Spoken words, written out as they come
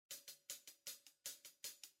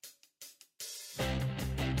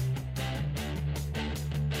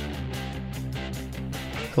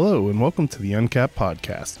Hello and welcome to the Uncapped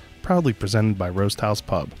Podcast, proudly presented by Roast House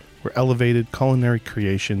Pub, where elevated culinary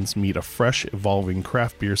creations meet a fresh, evolving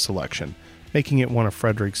craft beer selection, making it one of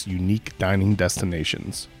Frederick's unique dining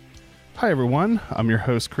destinations. Hi everyone, I'm your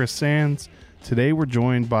host Chris Sands. Today we're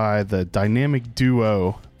joined by the dynamic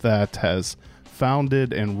duo that has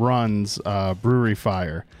founded and runs Brewery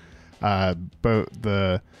Fire. It's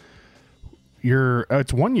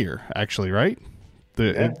 1 year actually, right?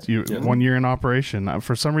 1 year in operation.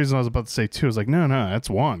 For some reason, I was about to say 2. I was like, no, that's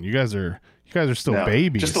 1. You guys are still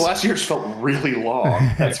babies. Just the last year just felt really long.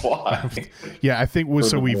 That's why. Yeah, I think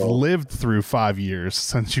so. We've lived through 5 years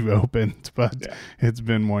since you opened, but It's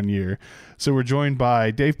been 1 year. So we're joined by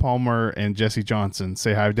Dave Palmer and Jesse Johnson.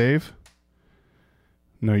 Say hi, Dave.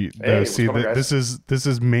 This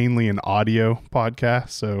is mainly an audio podcast,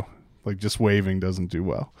 so like just waving doesn't do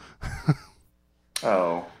well.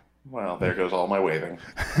 Oh. Well, there goes all my waving.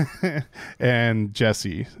 And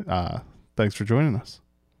Jesse, thanks for joining us.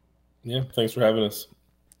 Yeah, thanks for having us.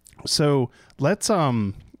 So let's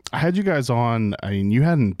I had you guys on. I mean, you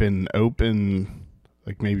hadn't been open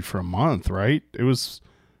like maybe for a month, right? It was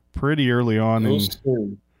pretty early on. It was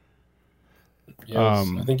soon. Yes,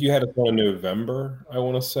 I think you had us on in November, I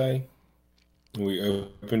want to say. We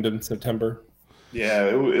opened in September. Yeah,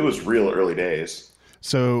 it was real early days.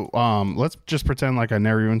 So let's just pretend like I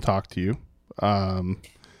never even talked to you,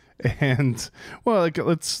 and well, like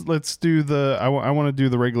let's do the I want to do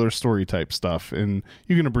the regular story type stuff, and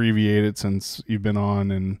you can abbreviate it since you've been on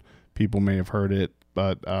and people may have heard it.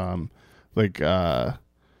 But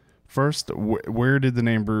first, where did the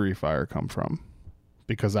name Brewery Fire come from?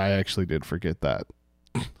 Because I actually did forget that.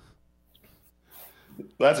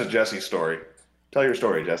 That's a Jesse story. Tell your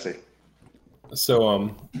story, Jesse.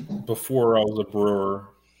 So, before I was a brewer,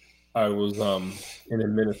 I was in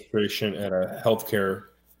administration at a healthcare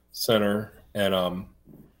center, and I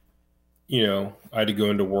had to go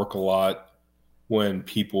into work a lot when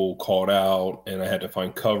people called out, and I had to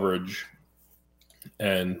find coverage.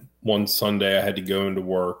 And one Sunday, I had to go into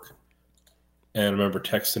work, and I remember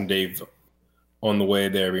texting Dave on the way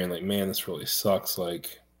there, being like, "Man, this really sucks.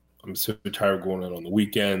 Like, I'm so tired of going out on the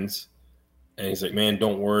weekends." And he's like, "Man,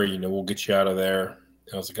 don't worry, we'll get you out of there."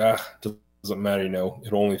 And I was like, doesn't matter, it'll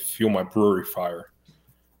only fuel my brewery fire.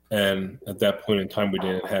 And at that point in time, we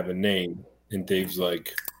didn't have a name. And Dave's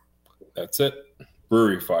like, "That's it,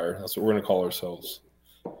 Brewery Fire. That's what we're going to call ourselves."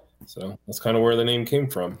 So that's kind of where the name came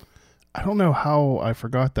from. I don't know how I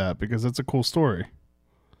forgot that, because it's a cool story.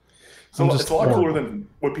 So it's a lot cooler than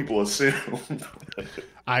what people assume.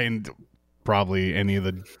 Probably any of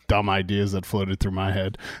the dumb ideas that floated through my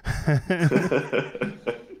head. That's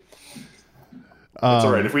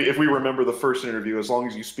all right. If we remember the first interview, as long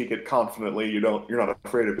as you speak it confidently, you're not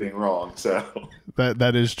afraid of being wrong. So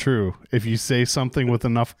that is true. If you say something with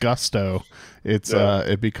enough gusto,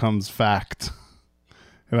 it becomes fact.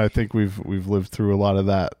 And I think we've lived through a lot of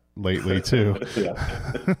that lately too.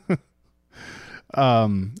 How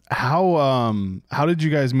did you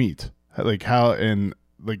guys meet?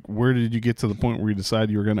 Where did you get to the point where you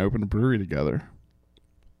decided you were going to open a brewery together?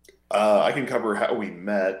 I can cover how we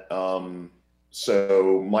met.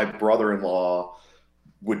 So my brother-in-law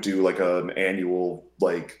would do like an annual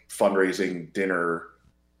fundraising dinner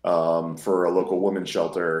for a local women's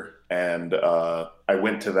shelter. And I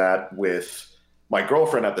went to that with my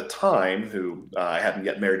girlfriend at the time, who I hadn't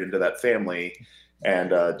yet married into that family.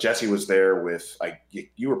 And Jesse was there with,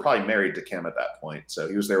 you were probably married to Kim at that point. So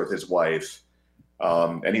he was there with his wife.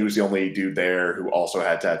 And he was the only dude there who also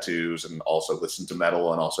had tattoos and also listened to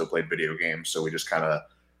metal and also played video games. So we just kind of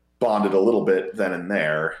bonded a little bit then and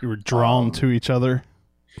there. You were drawn to each other?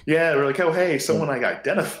 Yeah, we're like, oh, hey, someone I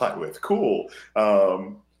identify with. Cool.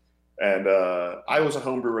 And I was a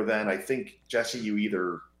home brewer then. I think, Jesse, you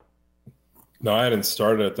either... No, I hadn't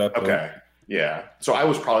started at that point. Okay, yeah. So I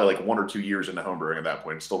was probably 1 or 2 years into home brewing at that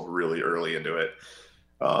point, still really early into it.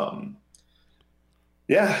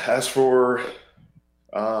 As for...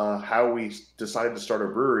 how we decided to start a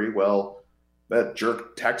brewery, well, that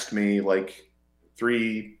jerk texted me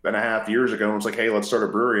 3.5 years ago and was like, "Hey, let's start a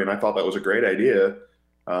brewery." And I thought that was a great idea.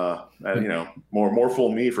 And more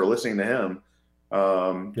fool me for listening to him.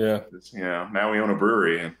 Now we own a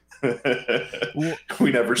brewery and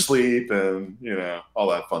we never sleep and all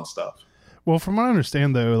that fun stuff. Well, from what I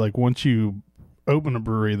understand though, once you open a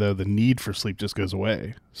brewery though, the need for sleep just goes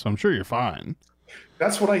away. So I'm sure you're fine.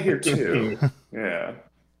 That's what I hear too. Yeah.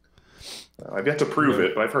 I've yet to prove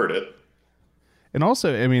it, but I've heard it. And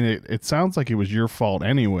also, I mean, it sounds like it was your fault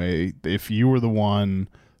anyway. If you were the one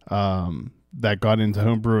that got into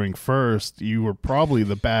home brewing first, you were probably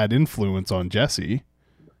the bad influence on Jesse.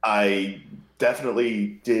 I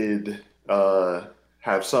definitely did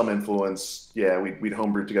have some influence. Yeah, we'd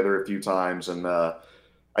homebrewed together a few times, and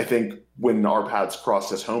I think when our paths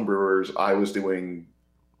crossed as homebrewers, I was doing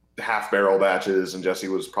half barrel batches, and Jesse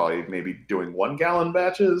was probably maybe doing 1 gallon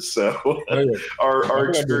batches. So Oh, yeah. our I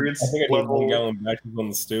experience think I did level, 1 gallon batches on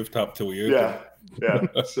the stovetop till we opened. yeah.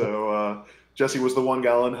 So Jesse was the 1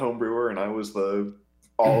 gallon homebrewer, and I was the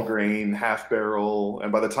all grain half barrel.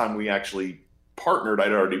 And by the time we actually partnered,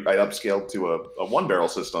 I'd upscaled to a 1 barrel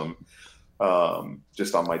system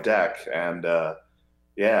just on my deck, and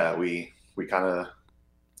yeah, we kind of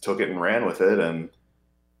took it and ran with it, and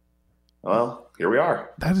well, here we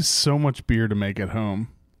are. That is so much beer to make at home.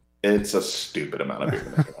 It's a stupid amount of beer to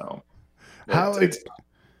make at home.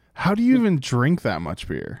 How do you even drink that much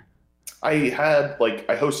beer? I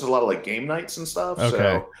hosted a lot of like game nights and stuff. Okay.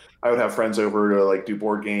 So I would have friends over to like do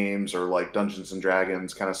board games or like Dungeons and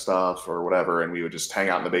Dragons kind of stuff or whatever, and we would just hang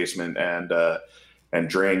out in the basement and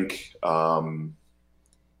drink.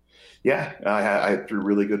 Yeah, I threw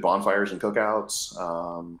really good bonfires and cookouts.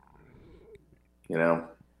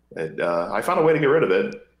 I found a way to get rid of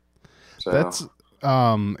it. So That's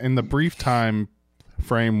in the brief time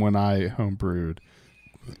frame when I homebrewed,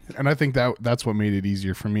 and I think that's what made it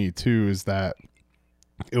easier for me too, is that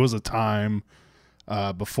it was a time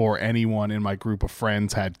before anyone in my group of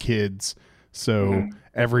friends had kids. So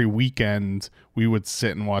every weekend we would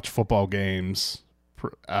sit and watch football games,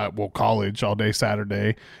 college all day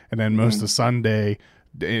Saturday, and then most of Sunday,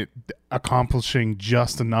 accomplishing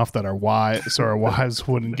just enough that our wives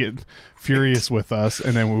wouldn't get furious with us,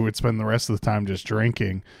 and then we would spend the rest of the time just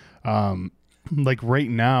drinking. Like right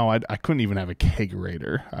now, I couldn't even have a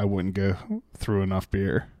kegerator. I wouldn't go through enough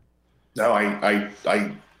beer. No,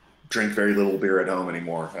 I drink very little beer at home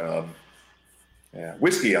anymore. Yeah,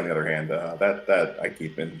 whiskey on the other hand, that I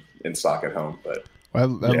keep in stock at home. But that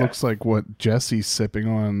looks like what Jesse's sipping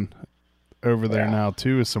on over there now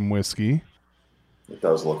too, is some whiskey. It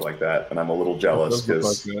does look like that, and I'm a little jealous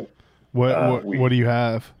because what do you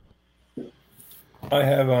have? I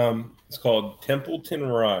have it's called Templeton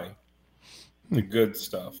Rye, the good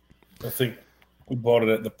stuff. I think we bought it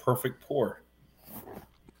at the Perfect Pour.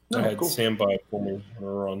 I had Sam buy it for me on a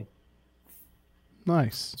run.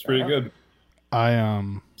 Nice. It's pretty good.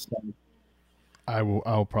 I'll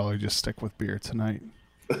probably just stick with beer tonight.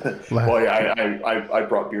 Well, yeah, I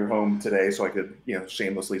brought beer home today so I could,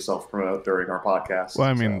 shamelessly self-promote during our podcast. Well,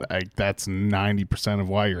 I mean, that's 90% of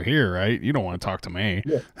why you're here, right? You don't want to talk to me.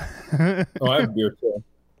 Yeah. I have beer too,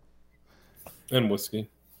 and whiskey.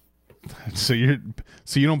 So you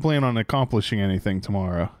don't plan on accomplishing anything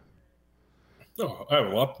tomorrow? Oh, I have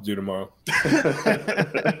a lot to do tomorrow.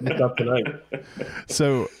 Not tonight.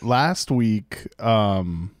 So last week,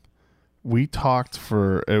 we talked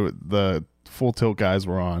the Full Tilt guys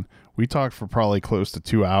were on. We talked for probably close to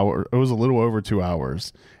 2 hours. It was a little over 2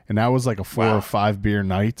 hours, and that was like a 4 or 5 beer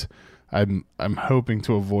night. I'm hoping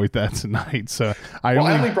to avoid that tonight. So I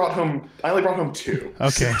only brought home 2.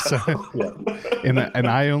 Okay, so and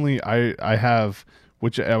I have,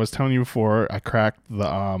 which I was telling you before, I cracked the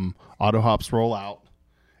Auto Hops Rollout,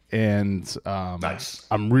 and nice.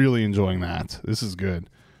 I'm really enjoying that. This is good.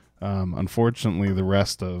 Unfortunately, the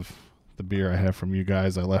rest of the beer I have from you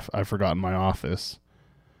guys, I forgot in my office.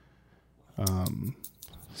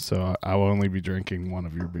 So I will only be drinking one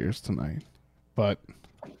of your beers tonight, but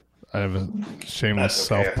I have a shameless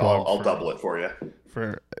self plug. I'll double it for you.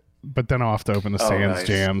 But then I'll have to open the Sans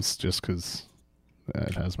Jams just because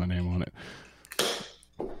it has my name on it.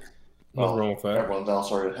 Well, wrong with that? Everyone else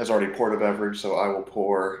has already poured a beverage, so I will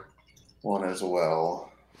pour one as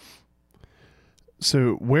well.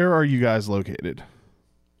 So where are you guys located?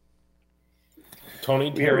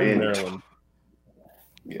 Tony, Maryland.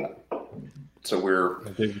 Yeah. So we're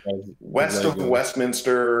west of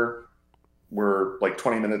Westminster. We're like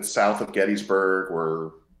 20 minutes south of Gettysburg.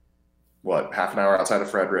 We're half an hour outside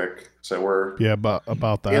of Frederick. So we're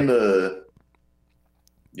about that in the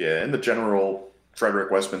general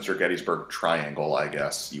Frederick, Westminster, Gettysburg triangle. I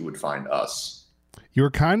guess you would find us. You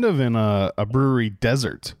were kind of in a brewery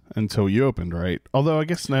desert until you opened, right? Although I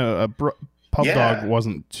guess no, Pub Dog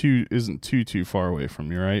isn't too far away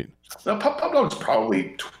from you, right? No, Pub Dog's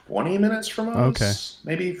probably 20 minutes from us. Okay,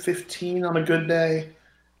 maybe 15 on a good day.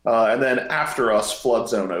 And then after us, Flood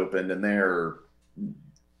Zone opened, and they're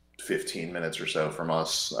 15 minutes or so from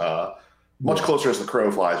us. Much closer as the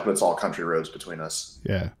crow flies, but it's all country roads between us.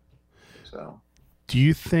 Yeah. So, do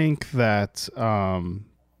you think that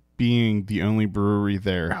being the only brewery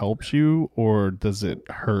there helps you, or does it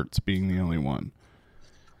hurt being the only one?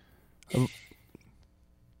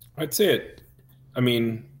 I'd say it. I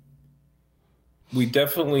mean, we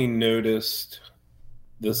definitely noticed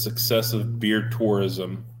the success of beer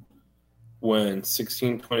tourism when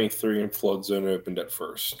 1623 and Flood Zone opened at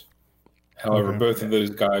first. However, both of those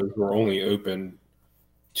guys were only open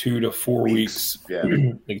 2 to 4 weeks,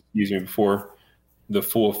 excuse me, before the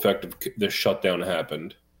full effect of the shutdown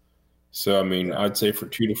happened. So, I mean, I'd say for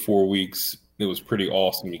 2 to 4 weeks, it was pretty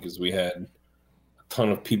awesome because we had a ton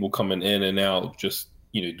of people coming in and out, just,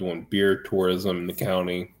 doing beer tourism in the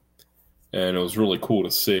county. And it was really cool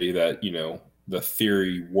to see that, the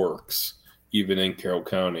theory works even in Carroll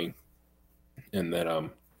County. And that,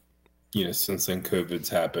 since then COVID's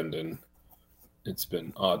happened and it's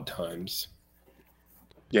been odd times.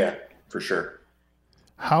 Yeah, for sure.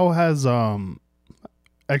 How has,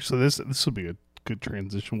 actually this will be a good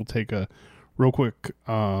transition. We'll take a real quick,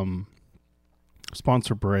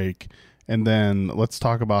 sponsor break, and then let's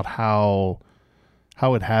talk about how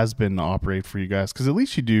it has been to operate for you guys, because at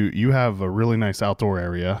least you have a really nice outdoor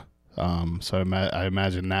area, so I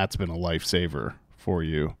imagine that's been a lifesaver for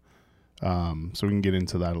you. So we can get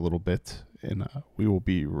into that a little bit, and we will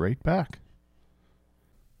be right back.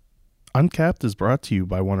 Uncapped is brought to you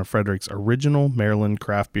by one of Frederick's original Maryland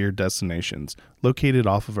craft beer destinations, located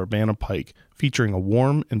off of Urbana Pike, featuring a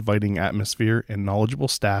warm, inviting atmosphere and knowledgeable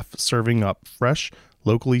staff serving up fresh,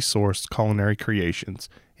 locally sourced culinary creations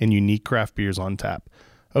and unique craft beers on tap.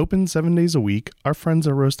 Open 7 days a week, our friends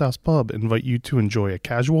at Roast House Pub invite you to enjoy a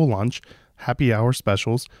casual lunch, happy hour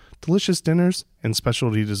specials, delicious dinners, and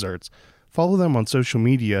specialty desserts. Follow them on social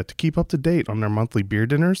media to keep up to date on their monthly beer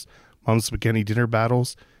dinners, Mom's Spaghetti dinner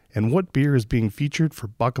battles, and what beer is being featured for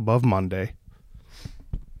Buck Above Monday.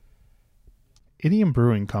 Idiom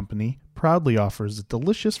Brewing Company proudly offers a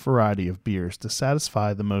delicious variety of beers to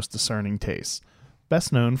satisfy the most discerning tastes.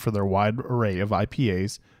 Best known for their wide array of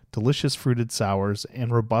IPAs, delicious fruited sours,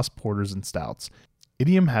 and robust porters and stouts,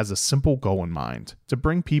 Idiom has a simple goal in mind: to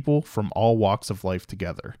bring people from all walks of life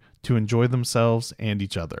together, to enjoy themselves and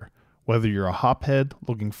each other. Whether you're a hophead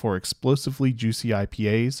looking for explosively juicy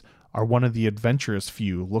IPAs, are one of the adventurous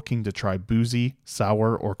few looking to try boozy,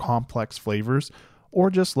 sour, or complex flavors, or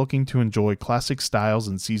just looking to enjoy classic styles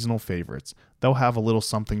and seasonal favorites, they'll have a little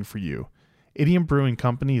something for you. Idiom Brewing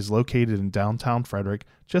Company is located in downtown Frederick,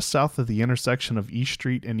 just south of the intersection of East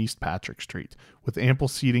Street and East Patrick Street, with ample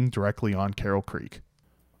seating directly on Carroll Creek.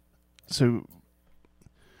 So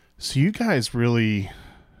you guys really,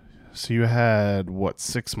 you had,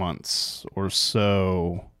 6 months or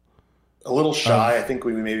so? A little shy. I think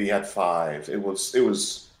we maybe had 5. It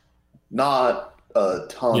was not a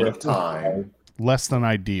ton of time. Less than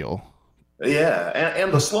ideal. Yeah,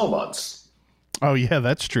 and the slow months. Oh yeah,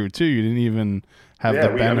 that's true too. You didn't even have the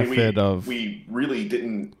benefit of. We really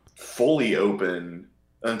didn't fully open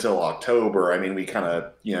until October. I mean, we kind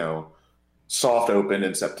of soft opened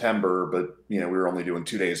in September, but we were only doing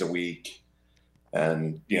 2 days a week.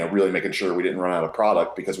 And, really making sure we didn't run out of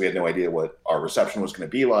product, because we had no idea what our reception was going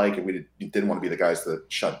to be like. And we didn't want to be the guys that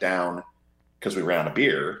shut down because we ran out of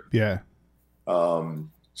beer. Yeah.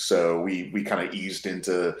 So we kind of eased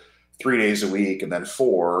into 3 days a week and then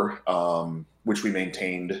 4, which we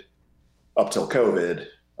maintained up till COVID.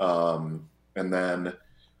 And then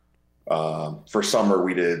for summer,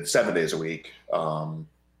 we did 7 days a week.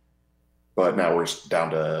 But now we're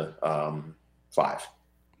down to 5.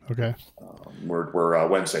 Okay. We're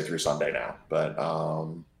Wednesday through Sunday now, but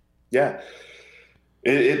yeah,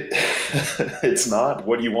 it's not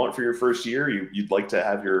what you want for your first year. You'd like to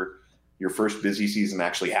have your first busy season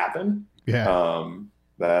actually happen. Yeah.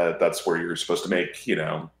 That's where you're supposed to make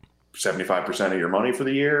 75% of your money for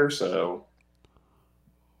the year. So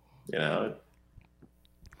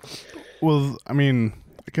Well, I mean,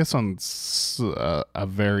 I guess on a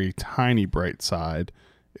very tiny bright side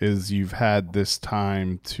is you've had this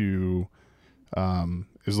time to,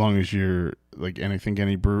 as long as you're like anything,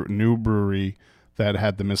 any new brewery that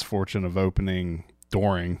had the misfortune of opening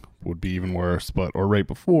during would be even worse, or right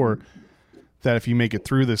before that, if you make it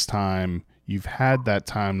through this time, you've had that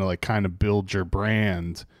time to like kind of build your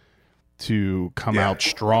brand to come out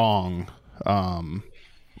strong,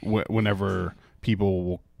 whenever people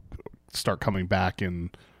will start coming back in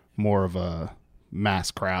more of a mass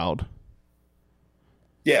crowd.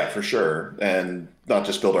 Yeah, for sure. And not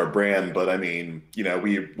just build our brand, but I mean,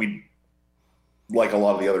 we like a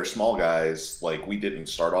lot of the other small guys, like we didn't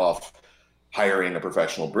start off hiring a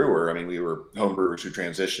professional brewer. I mean, we were home brewers who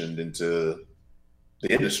transitioned into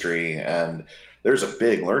the industry, and there's a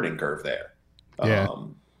big learning curve there. Yeah.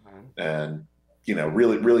 And,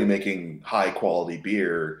 really making high quality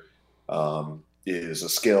beer is a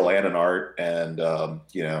skill and an art. And,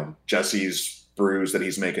 Jesse's brews that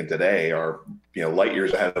he's making today are, light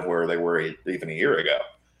years ahead of where they were even a year ago.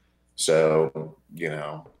 So,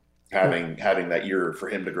 having that year for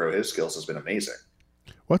him to grow his skills has been amazing.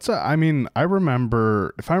 I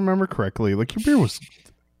remember, if I remember correctly, like your beer was,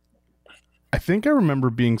 I think I remember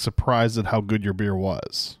being surprised at how good your beer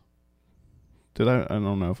was. Did I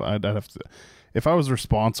don't know if I'd have to, if I was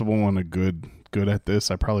responsible and good at this,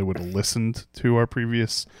 I probably would have listened to our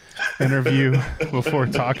previous interview before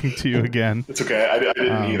talking to you again. It's okay. I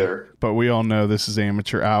didn't either. But we all know this is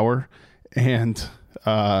amateur hour, and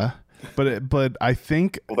but I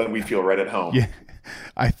think, well, then we feel right at home. Yeah,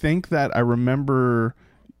 I think that I remember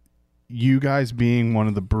you guys being one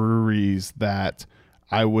of the breweries that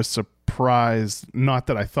I was surprised. Not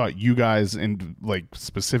that I thought you guys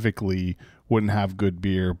specifically wouldn't have good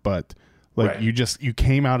beer, but right. you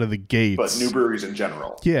came out of the gates. But new breweries in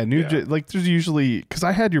general. Yeah, there's usually, because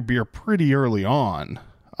I had your beer pretty early on,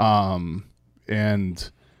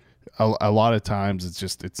 and a lot of times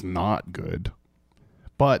it's not good.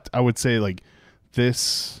 But I would say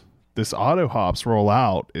this Auto Hops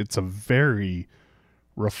rollout, it's a very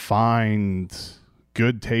refined,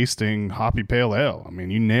 good tasting hoppy pale ale. I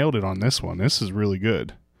mean, you nailed it on this one. This is really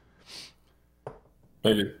good.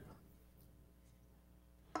 Thank you.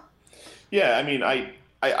 Yeah, I mean,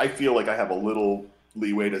 I feel like I have a little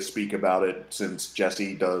leeway to speak about it since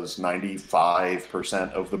Jesse does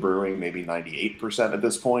 95% of the brewing, maybe 98% at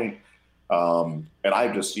this point. And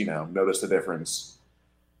I've just, noticed the difference.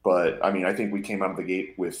 But, I mean, I think we came out of the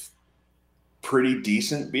gate with pretty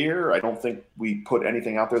decent beer. I don't think we put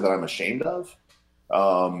anything out there that I'm ashamed of.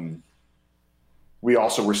 We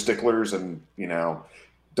also were sticklers and,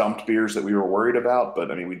 dumped beers that we were worried about. But,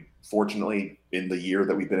 I mean, we fortunately, in the year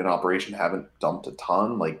that we've been in operation, haven't dumped a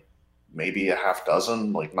ton, maybe a half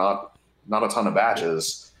dozen, not a ton of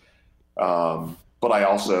batches. But I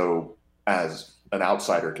also, as an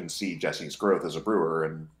outsider, can see Jesse's growth as a brewer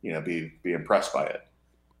and, be impressed by it.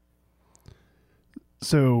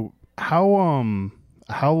 So how long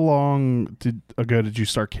ago did you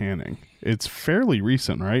start canning? It's fairly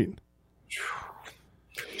recent, right?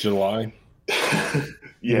 July.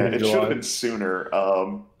 Yeah, it should have been sooner.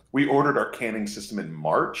 We ordered our canning system in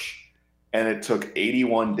March, and it took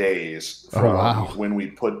 81 days from when we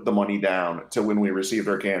put the money down to when we received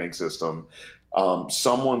our canning system.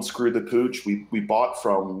 Someone screwed the pooch. We bought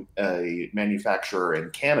from a manufacturer in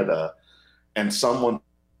Canada, and someone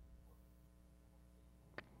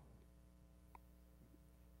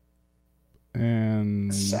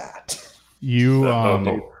sat. You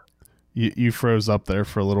froze up there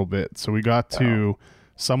for a little bit. So we got to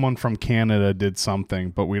someone from Canada did something,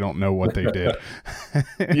 but we don't know what they did.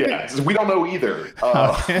 Yeah, we don't know either.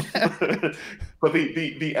 But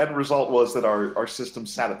the end result was that our system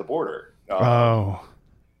sat at the border.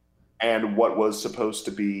 And what was supposed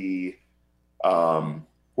to be,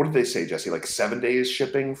 what did they say, Jesse? 7 days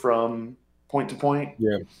shipping from point to point?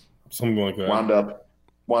 Yeah, something like that.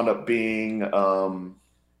 Wound up being,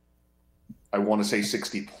 I want to say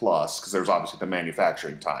 60 plus, because there's obviously the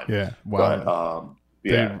manufacturing time. Yeah, wow.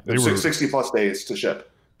 But they were 60 plus days to ship.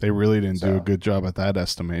 They really didn't do a good job at that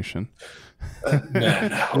estimation.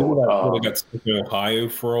 No. It got stuck in Ohio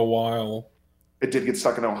for a while. It did get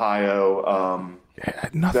stuck in Ohio.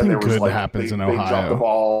 Nothing good happens in Ohio. They dropped the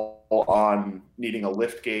ball on needing a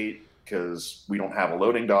lift gate because we don't have a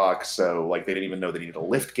loading dock. So they didn't even know they needed a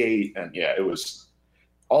lift gate. And yeah, it was,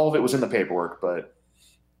 all of it was in the paperwork, but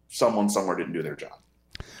someone somewhere didn't do their job.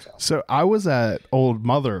 So I was at Old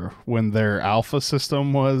Mother when their Alpha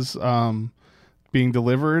system was being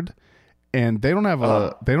delivered, and they don't have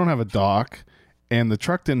a dock, and the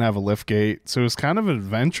truck didn't have a lift gate, so it was kind of an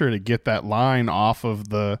adventure to get that line off of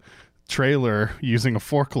the trailer using a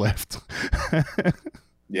forklift.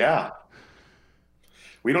 Yeah,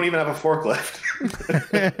 we don't even have a forklift.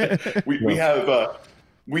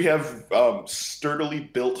 We have sturdily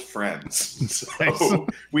built friends. So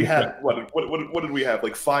we had what did we have?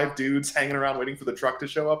 5 dudes hanging around waiting for the truck to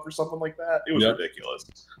show up or something like that. It was ridiculous.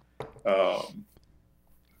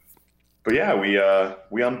 But yeah,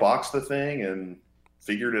 we unboxed the thing and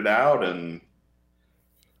figured it out and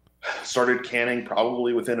started canning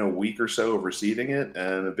probably within a week or so of receiving it,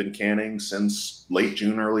 and have been canning since late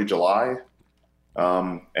June, early July.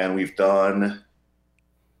 And we've done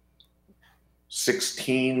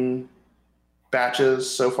 16 batches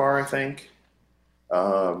so far, I think.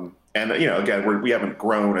 And again, we haven't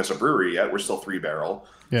grown as a brewery yet. We're still 3-barrel.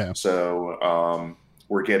 Yeah. So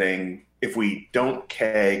we're getting, if we don't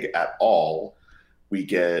keg at all, we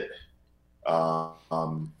get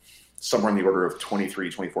somewhere in the order of 23,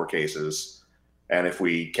 24 cases. And if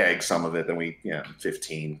we keg some of it, then we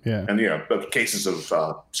 15. Yeah. And but cases of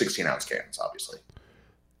 16-ounce cans, obviously.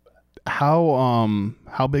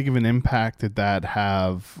 How big of an impact did that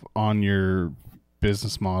have on your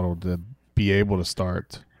business model to be able to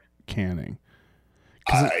start canning?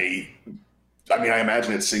 I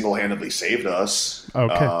imagine it single-handedly saved us.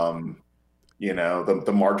 Okay.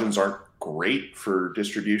 The margins aren't great for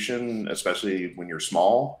distribution, especially when you're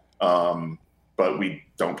small. But we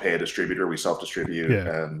don't pay a distributor; we self-distribute,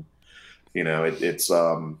 and it's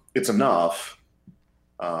enough.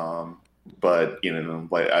 But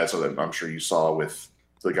as I'm sure you saw with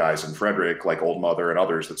the guys in Frederick, like Old Mother and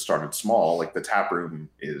others that started small, like the tap room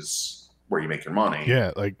is where you make your money.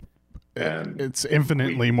 Yeah, and it's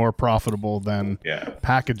infinitely more profitable than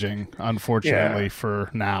packaging, unfortunately, for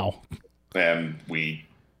now. And we,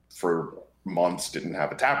 for months, didn't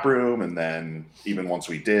have a tap room, and then even once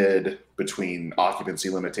we did, between occupancy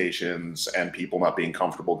limitations and people not being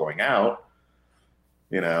comfortable going out,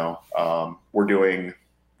 we're doing.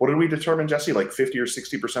 What did we determine, Jesse? Like 50 or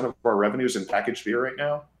 60% of our revenues in packaged beer right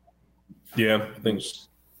now? Yeah, I think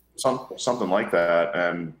something like that.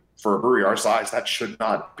 And for a brewery our size, that should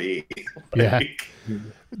not be.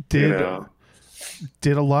 Did a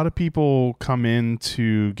lot of people come in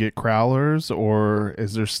to get crowlers, or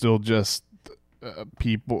is there still just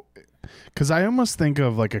people? Because I almost think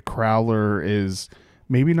of like a crowler is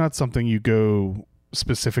maybe not something you go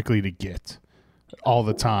specifically to get all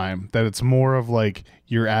the time, that it's more of like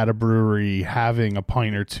you're at a brewery having a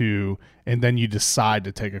pint or two and then you decide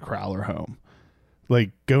to take a crowler home.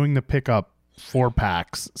 Like going to pick up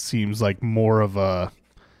 4-packs seems like more of a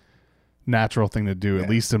natural thing to do, at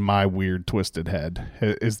least in my weird twisted head.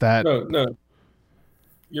 Is that no,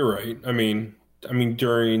 you're right. I mean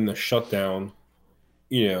during the shutdown,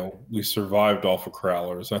 we survived off of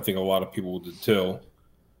crowlers. I think a lot of people did too,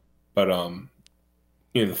 but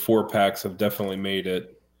the 4-packs have definitely made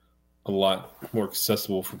it a lot more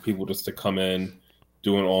accessible for people just to come in,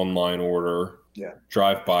 do an online order,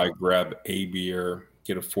 drive by, grab a beer,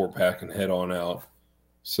 get a 4-pack, and head on out.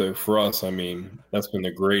 So for us, that's been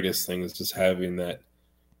the greatest thing, is just having that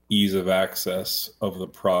ease of access of the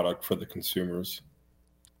product for the consumers.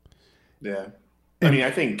 Yeah.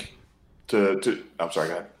 I think I'm sorry,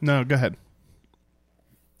 go ahead. No, go ahead.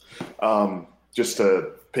 Just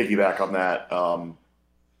to piggyback on that,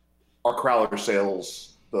 our crowler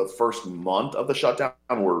sales the first month of the shutdown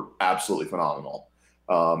were absolutely phenomenal.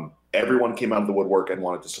 Everyone came out of the woodwork and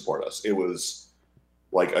wanted to support us. It was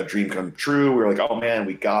like a dream come true. We were like, oh man,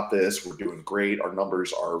 we got this. We're doing great. Our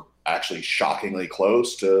numbers are actually shockingly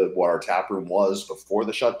close to what our tap room was before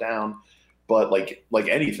the shutdown. But like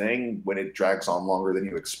anything, when it drags on longer than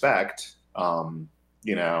you expect, the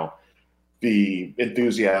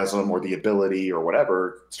enthusiasm or the ability or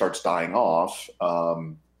whatever starts dying off.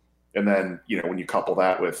 And then, when you couple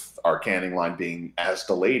that with our canning line being as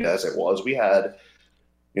delayed as it was, we had,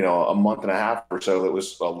 a month and a half or so that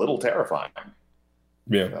was a little terrifying.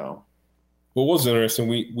 Yeah. What was interesting,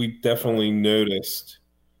 we definitely noticed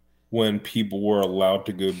when people were allowed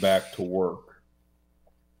to go back to work.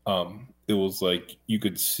 It was like you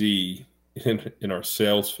could see in our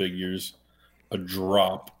sales figures a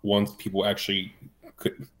drop once people actually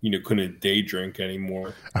couldn't day drink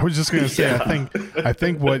anymore. I was just gonna say, I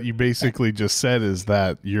think what you basically just said is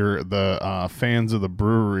that the fans of the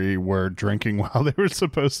brewery were drinking while they were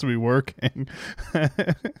supposed to be working.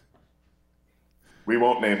 We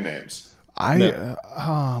won't name names. I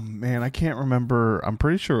can't remember. I'm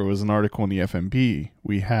pretty sure it was an article in the FMB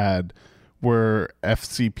we had where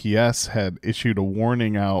FCPS had issued a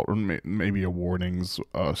warning out, or maybe a warning's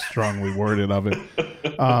strongly worded of it,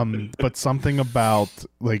 but something about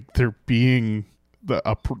like there being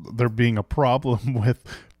a problem with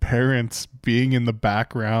parents being in the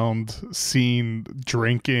background, seen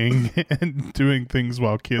drinking and doing things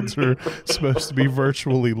while kids are supposed to be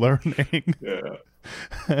virtually learning. Yeah,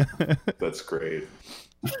 that's great.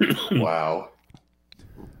 Wow.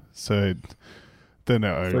 So then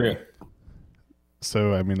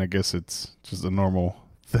So, I guess it's just a normal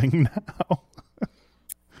thing now.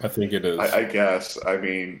 I think it is. I guess. As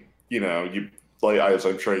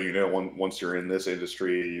I'm sure once you're in this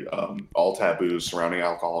industry, all taboos surrounding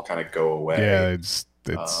alcohol kind of go away. Yeah, it's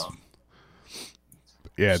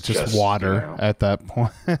just water at that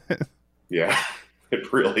point. Yeah,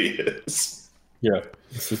 it really is. Yeah,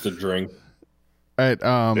 it's just a drink. All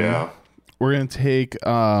right. We're going to take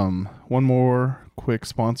one more quick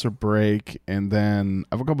sponsor break, and then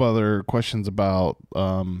I have a couple other questions about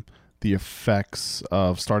the effects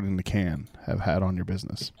of starting to can have had on your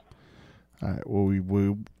business. All right, we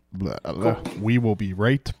will be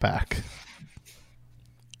right back.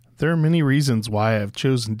 There are many reasons why I have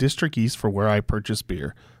chosen District East for where I purchase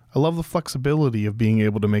beer. I love the flexibility of being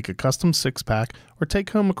able to make a custom six-pack or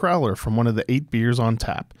take home a crowler from one of the 8 beers on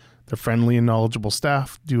tap. Their friendly and knowledgeable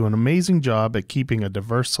staff do an amazing job at keeping a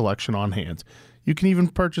diverse selection on hand. You can even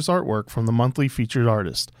purchase artwork from the monthly featured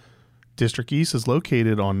artist. District East is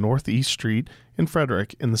located on Northeast Street in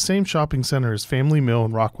Frederick in the same shopping center as Family Mill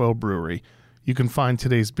and Rockwell Brewery. You can find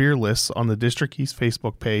today's beer lists on the District East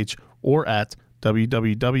Facebook page or at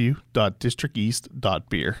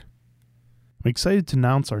www.districteast.beer. I'm excited to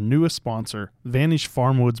announce our newest sponsor, Vanish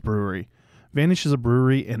Farmwoods Brewery. Vanish is a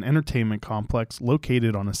brewery and entertainment complex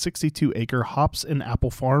located on a 62-acre hops and apple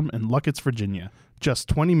farm in Luckett's, Virginia, just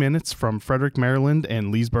 20 minutes from Frederick, Maryland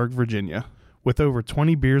and Leesburg, Virginia. With over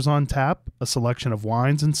 20 beers on tap, a selection of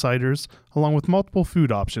wines and ciders, along with multiple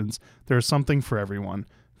food options, there is something for everyone.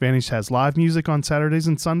 Vanish has live music on Saturdays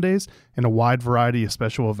and Sundays and a wide variety of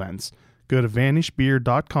special events. Go to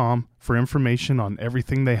vanishbeer.com for information on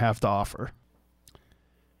everything they have to offer.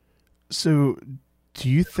 So, do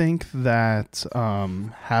you think that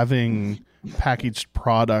having packaged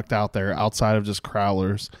product out there outside of just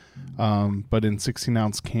crowlers, but in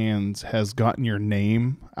 16-ounce cans, has gotten your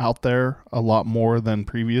name out there a lot more than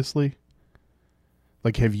previously?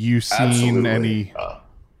 Like, have you seen Absolutely. any?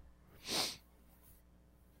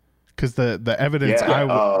 Because the evidence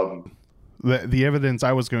the evidence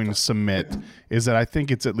I was going to submit is that I think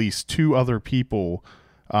it's at least 2 other people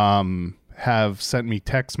have sent me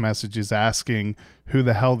text messages asking who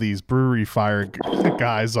the hell these Brewery Fire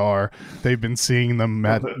guys are. They've been seeing them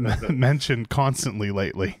mentioned constantly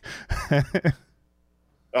lately.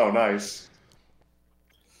 Oh, nice.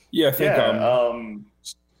 Yeah, I think.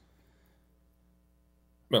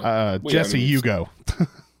 Jesse, you go.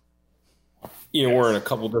 We're in a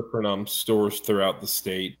couple different stores throughout the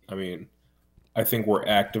state. I mean, I think we're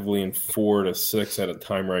actively in 4 to 6 at a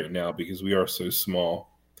time right now because we are so small.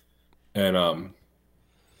 And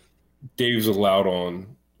Dave's allowed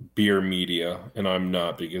on beer media, and I'm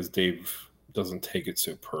not because Dave doesn't take it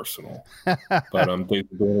so personal. But Dave's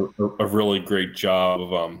doing a really great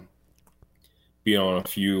job of being on a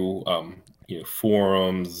few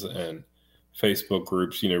forums and Facebook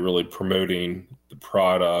groups, really promoting the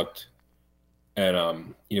product.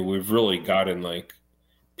 And we've really gotten like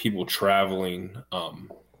people traveling up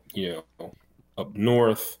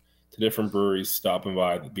north to different breweries, stopping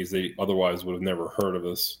by because they otherwise would have never heard of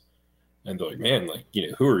us. And they're like, man, like,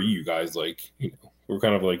 who are you guys? Like, we're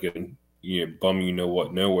kind of like in, bum,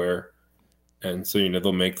 nowhere. And so,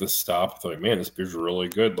 they'll make the stop. They're like, man, this beer's really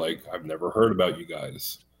good. Like, I've never heard about you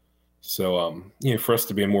guys. So, for us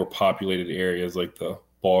to be in more populated areas like the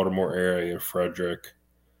Baltimore area, Frederick,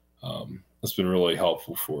 it's been really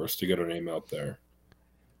helpful for us to get our name out there.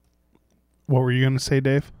 What were you going to say,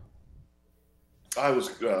 Dave? I was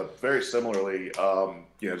very similarly,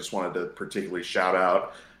 just wanted to particularly shout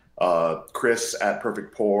out Chris at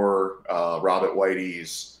Perfect Pour, Rob at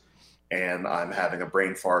Whitey's, and I'm having a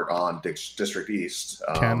brain fart on District East.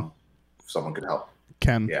 Ken. If someone could help.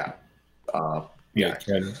 Ken. Yeah.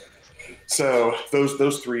 Ken. So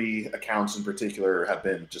those 3 accounts in particular have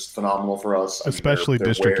been just phenomenal for us. Especially they're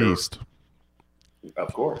District East.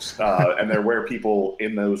 Of course. And they're where people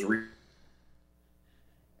in those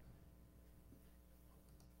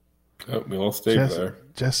we all stayed there.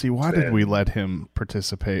 Jesse, why did we let him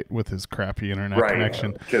participate with his crappy internet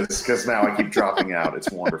connection? Because now I keep dropping out. It's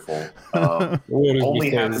wonderful. Only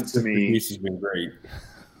happens to me. This has been great.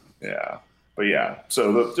 Yeah. But yeah,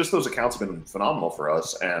 so just those accounts have been phenomenal for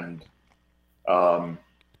us. And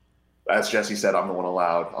as Jesse said, I'm the one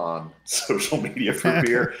allowed on social media for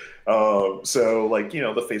beer. So like,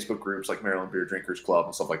 the Facebook groups like Maryland Beer Drinkers Club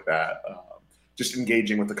and stuff like that, just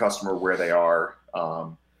engaging with the customer where they are.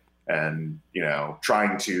 And,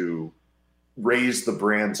 trying to raise the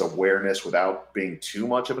brand's awareness without being too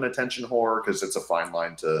much of an attention whore, because it's a fine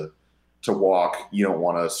line to walk. You don't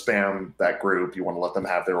want to spam that group. You want to let them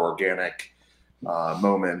have their organic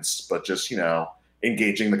moments, but just,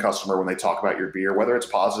 engaging the customer when they talk about your beer, whether it's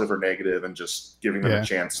positive or negative, and just giving them a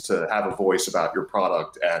chance to have a voice about your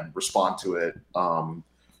product and respond to it. And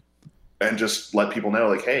just let people know,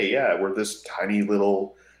 like, hey, yeah, we're this tiny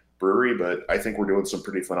little brewery, but I think we're doing some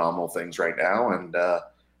pretty phenomenal things right now, and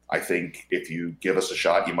I think if you give us a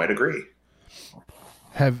shot, you might agree.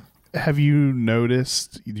 Have you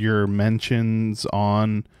noticed your mentions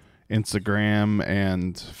on Instagram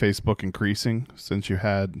and Facebook increasing since you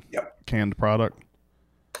had canned product?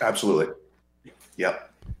 Absolutely.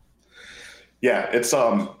 Yep. Yeah,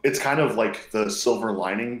 it's kind of like the silver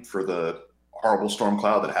lining for the horrible storm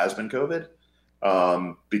cloud that has been COVID.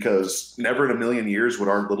 Because never in a million years would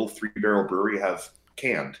our little 3-barrel brewery have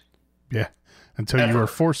canned. Yeah, until you Ever. were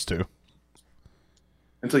forced to.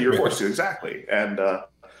 Until you're forced to, exactly. And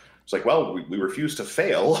it's like, well, we refuse to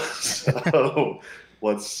fail, so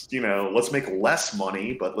let's make less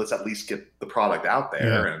money, but let's at least get the product out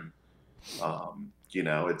there. Yeah.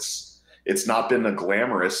 And it's not been a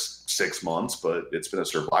glamorous 6 months, but it's been a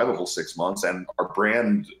survivable 6 months, and our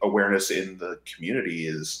brand awareness in the community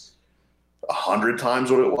is 100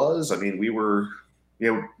 times what it was. I mean,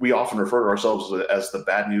 we often refer to ourselves as the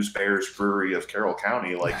Bad News Bears Brewery of Carroll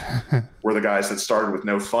County. Like, we're the guys that started with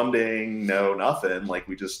no funding, no nothing. Like,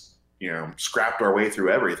 we just, scrapped our way through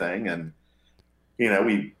everything. And,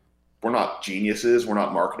 we're not geniuses. We're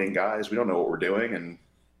not marketing guys. We don't know what we're doing. And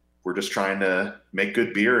we're just trying to make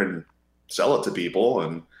good beer and sell it to people.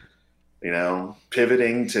 And,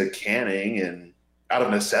 pivoting to canning and out of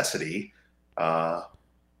necessity,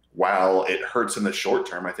 while it hurts in the short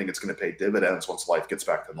term, I think it's going to pay dividends once life gets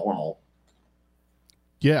back to normal.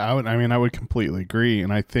 Yeah, I would completely agree.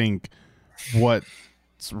 And I think what's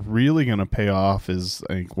really going to pay off is,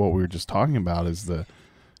 I think, what we were just talking about is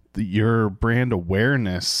your brand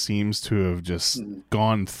awareness seems to have just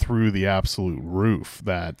gone through the absolute roof.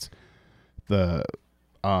 That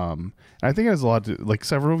I think it has a lot to, like,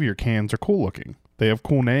 several of your cans are cool looking. They have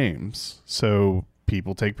cool names. So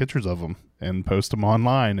people take pictures of them and post them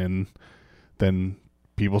online, and then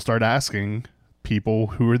people start asking people,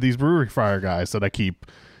 who are these Brewery Friar guys that I keep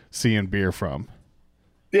seeing beer from?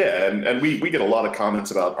 Yeah, and we get a lot of comments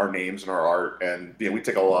about our names and our art, and we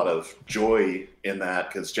take a lot of joy in that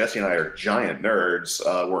because Jesse and I are giant nerds.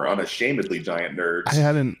 We're unashamedly giant nerds.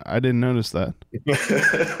 I didn't notice that.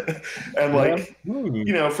 And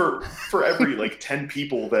for every like 10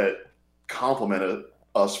 people that compliment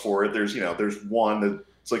us for it, there's one that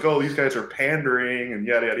it's like, oh, these guys are pandering and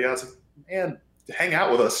yada yada yada. It's like, man, hang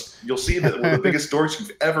out with us. You'll see that we're the biggest dorks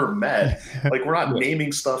you've ever met. Like, we're not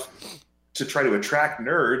naming stuff to try to attract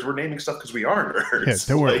nerds. We're naming stuff because we are nerds. Yeah,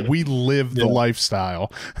 don't worry. We live the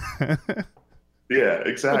lifestyle. Yeah,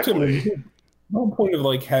 exactly. The whole point of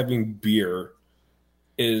like having beer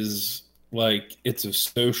is like it's a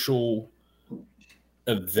social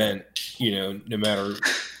event, no matter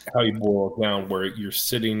how you boil it down, where you're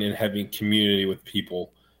sitting and having community with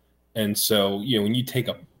people. And so, when you take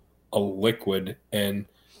a liquid and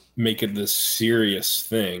make it this serious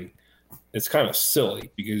thing, it's kind of silly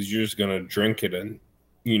because you're just going to drink it and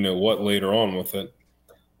what later on with it.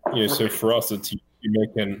 So for us, it's you're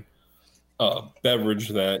making a beverage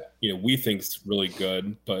that, we think is really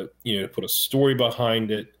good, but, put a story behind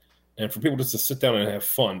it and for people just to sit down and have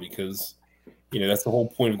fun, because, that's the whole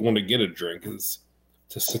point of going to get a drink, is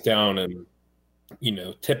to sit down and,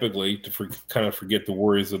 typically to kind of forget the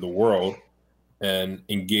worries of the world and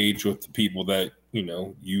engage with the people that,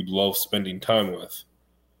 you love spending time with.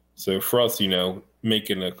 So for us,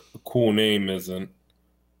 making a cool name isn't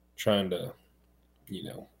trying to,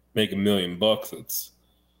 make $1 million. It's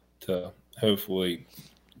to hopefully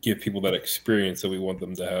give people that experience that we want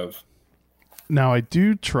them to have. Now, I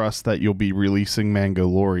do trust that you'll be releasing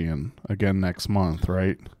Mangolorian again next month,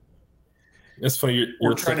 right? It's funny.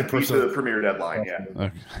 We're trying to beat the premiere deadline. Yeah.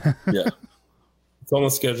 Okay. Yeah. It's on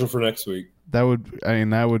the schedule for next week. That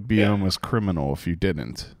would be almost criminal if you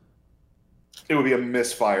didn't. It would be a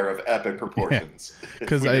misfire of epic proportions.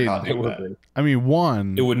 Because it would not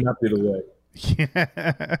be the way.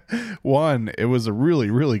 Yeah. One, it was a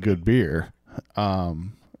really, really good beer.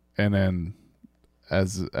 And then,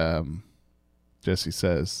 as Jesse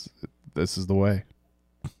says, this is the way.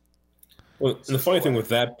 Well, and the funny thing with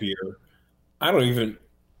that beer,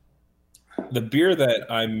 the beer that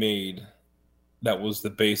I made that was the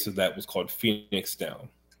base of that was called Phoenix Down.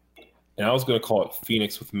 And I was going to call it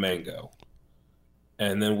Phoenix with Mango.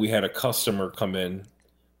 And then we had a customer come in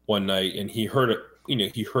one night and he heard it,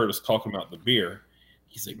 he heard us talking about the beer.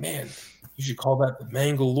 He's like, man, you should call that the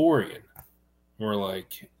Mangolorian. And we're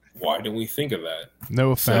like, why didn't we think of that?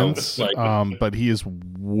 No offense, but he is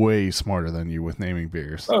way smarter than you with naming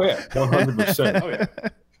beers. Oh, yeah, 100%. Oh, yeah.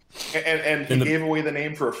 And he gave away the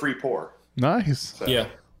name for a free pour. Nice. So. Yeah.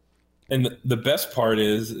 And the best part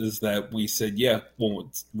is that we said, yeah, when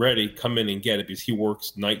it's ready, come in and get it, because he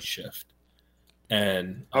works night shift.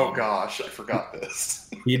 And oh gosh, I forgot this.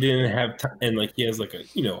 He didn't have time, and like he has like a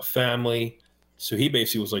family, so he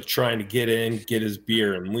basically was like trying to get in, get his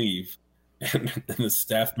beer, and leave. And the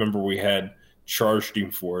staff member we had charged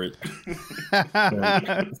him for it.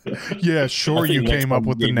 Yeah, sure. You came up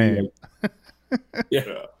with the name.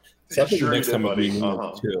 Yeah. So I think sure next time it'll be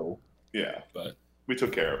too. Yeah, but we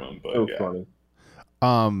took care of him. But so yeah.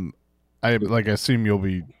 funny. I assume you'll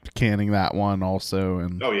be canning that one also,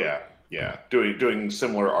 and oh yeah. Yeah, doing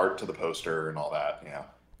similar art to the poster and all that. Yeah,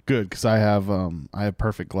 good because I have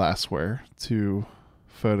perfect glassware to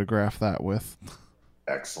photograph that with.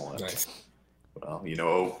 Excellent. Nice. Well,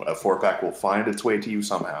 a 4-pack will find its way to you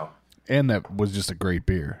somehow. And that was just a great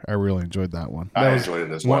beer. I really enjoyed that one. I enjoyed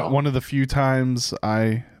it as well. One of the few times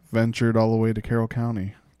I ventured all the way to Carroll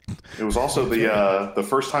County. It was also the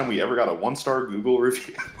first time we ever got a 1-star Google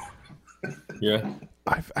review. Yeah.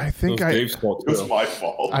 I think Dave's fault It was too. my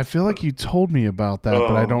fault. I feel like you told me about that,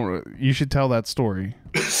 but I don't. You should tell that story.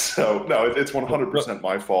 So no, it's 100%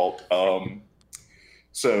 my fault.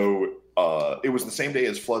 It was the same day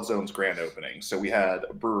as Flood Zone's grand opening. So we had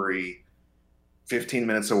a brewery 15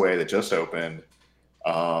 minutes away that just opened,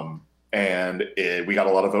 and we got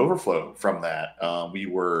a lot of overflow from that. We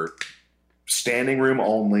were standing room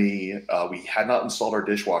only. We had not installed our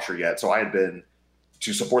dishwasher yet, so I had been,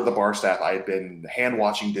 to support the bar staff, I had been hand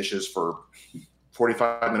washing dishes for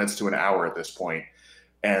 45 minutes to an hour at this point.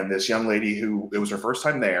 And this young lady who, it was her first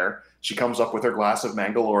time there, she comes up with her glass of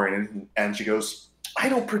Mandalorian and she goes, "I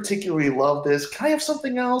don't particularly love this. Can I have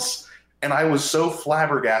something else?" And I was so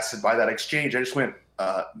flabbergasted by that exchange. I just went,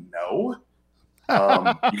 no.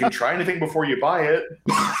 You can try anything before you buy it.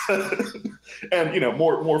 And,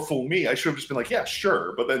 more fool me. I should have just been like, yeah,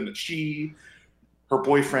 sure. But then her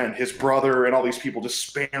boyfriend, his brother, and all these people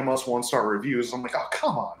just spam us 1-star reviews. I'm like, oh,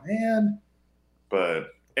 come on, man.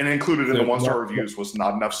 And included in the 1-star reviews was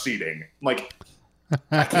not enough seating. I'm like,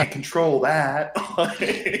 I can't control that.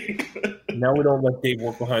 Now we don't let Dave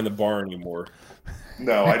work behind the bar anymore.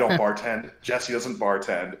 No, I don't bartend. Jesse doesn't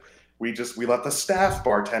bartend. We let the staff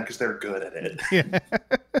bartend because they're good at it. Yeah.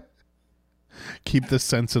 Keep the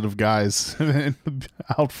sensitive guys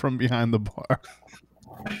out from behind the bar.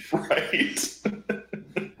 Right.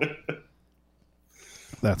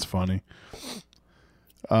 That's funny.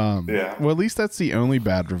 Yeah. Well, at least that's the only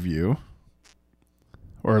bad review,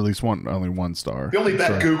 or at least only 1 star. The only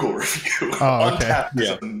bad Google review. Oh, okay. Untapped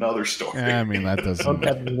is another story. I mean, that doesn't.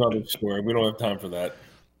 Untapped is another story. We don't have time for that.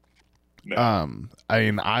 No.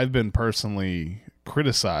 I've been personally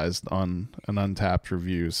criticized on an Untapped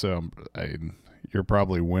review, so you're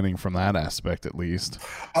probably winning from that aspect at least.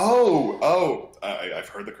 I've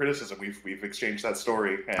heard the criticism. We've exchanged that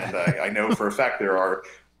story, and I know for a fact there are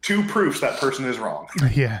 2 proofs that person is wrong.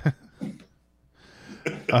 Yeah.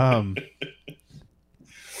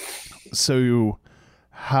 So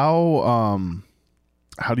how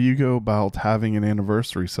do you go about having an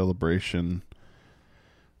anniversary celebration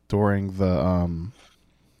during the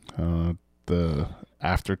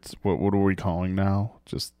after what are we calling now?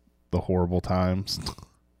 Just the horrible times.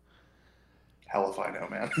 Hell if I know,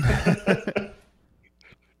 man.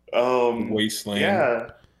 Wasteland. Yeah.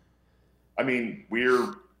 I mean,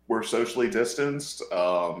 we're socially distanced.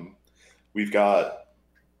 We've got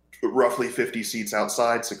roughly 50 seats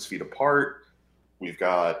outside, 6 feet apart. We've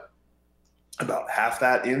got about half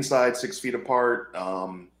that inside, 6 feet apart.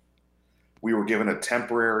 We were given a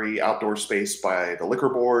temporary outdoor space by the liquor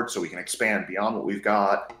board so we can expand beyond what we've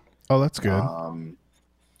got. Oh, that's good.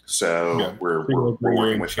 We're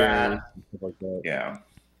working with that. Like that. Yeah.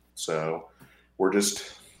 So we're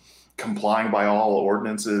just complying by all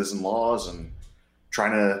ordinances and laws and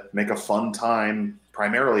trying to make a fun time,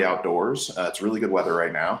 primarily outdoors. It's really good weather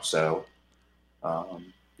right now. So, we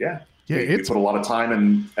put a lot of time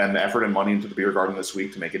and effort and money into the beer garden this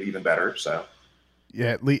week to make it even better. So,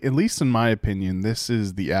 yeah, at least in my opinion, this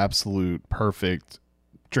is the absolute perfect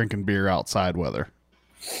drinking beer outside weather.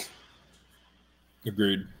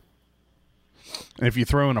 Agreed. And if you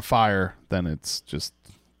throw in a fire, then it's just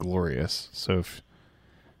glorious. So if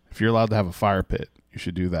you're allowed to have a fire pit, you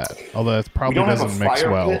should do that. Although it probably doesn't mix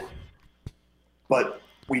well. Pit, but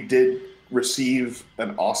we did receive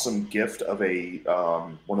an awesome gift of a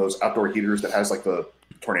one of those outdoor heaters that has like the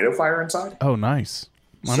tornado fire inside. Oh, nice.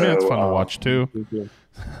 I mean, it's fun to watch too. Yeah.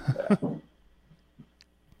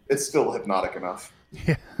 It's still hypnotic enough.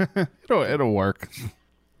 Yeah, it'll work.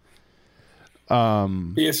 So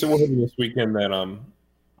we're hoping this weekend that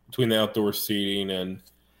between the outdoor seating and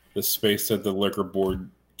the space that the liquor board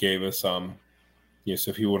gave us, so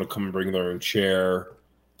if you want to come and bring their own chair,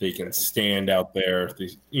 they can stand out there.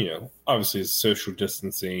 Obviously it's social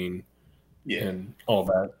distancing, and all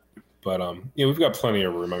that. But we've got plenty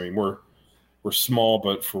of room. I mean, we're small,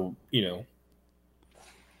 but for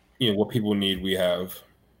what people need, we have.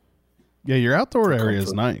 Yeah, your outdoor area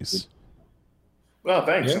is nice. Well,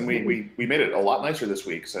 thanks. Yeah. And we made it a lot nicer this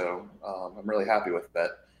week, so I'm really happy with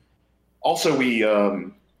that. Also,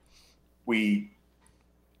 we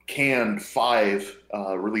canned 5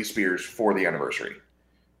 release beers for the anniversary.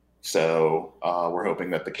 So we're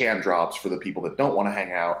hoping that the can drops for the people that don't want to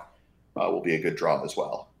hang out will be a good draw as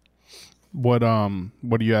well. What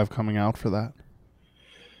do you have coming out for that?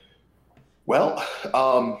 Well,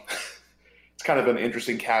 it's kind of an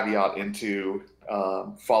interesting caveat into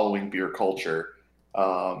following beer culture.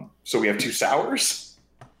 So we have 2 sours.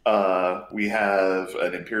 We have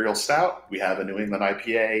an Imperial Stout. We have a New England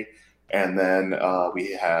IPA. And then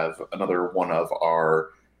we have another one of our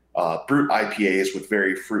brut IPAs with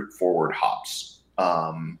very fruit-forward hops.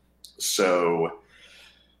 So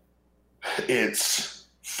it's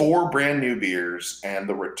 4 brand new beers and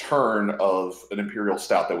the return of an Imperial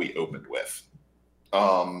Stout that we opened with.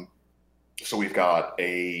 So we've got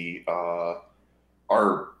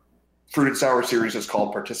our Fruited Sour series is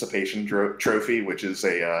called Participation Trophy, which is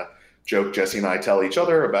a joke Jesse and I tell each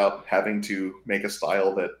other about having to make a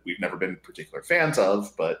style that we've never been particular fans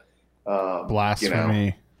of, but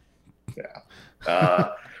blasphemy. Yeah.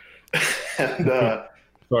 And then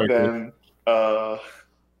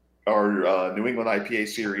our New England IPA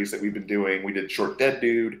series that we've been doing, we did Short Dead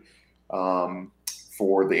Dude.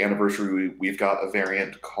 For the anniversary, we've got a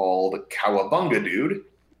variant called Cowabunga Dude.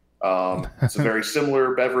 It's a very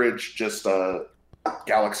similar beverage, just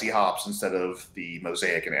Galaxy hops instead of the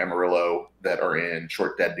Mosaic and Amarillo that are in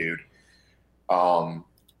Short Dead Dude.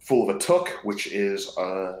 Full of a Took, which is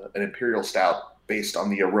an Imperial Stout based on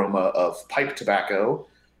the aroma of pipe tobacco.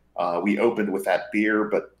 We opened with that beer,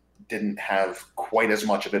 but didn't have quite as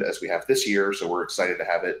much of it as we have this year, so we're excited to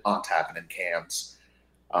have it on tap and in cans.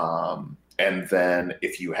 And then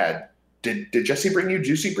if you had... Did Jesse bring you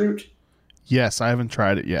Juicy Brute? Yes, I haven't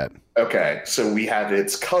tried it yet. Okay, so we have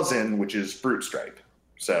its cousin, which is Brute Stripe.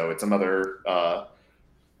 So it's another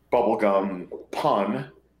bubblegum pun,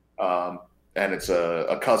 and it's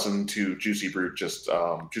a cousin to Juicy Brute. Just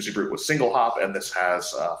Juicy Brute was single hop, and this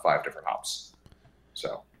has 5 different hops.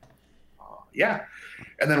 So, yeah.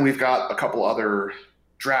 And then we've got a couple other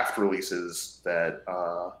draft releases that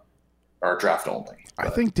are draft only. I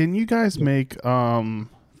think, didn't you guys make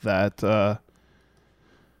that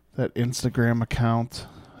Instagram account,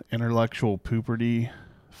 Intellectual Pooperty,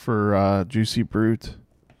 for Juicy Brute?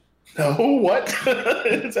 No, what?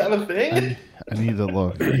 Is that a thing? I need to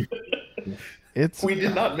look. We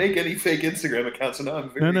did not make any fake Instagram accounts, so now I'm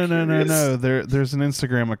very curious. No. There's an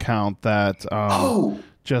Instagram account that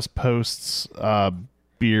just posts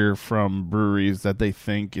beer from breweries that they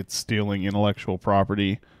think it's stealing intellectual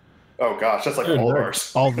property. Oh gosh, that's like all of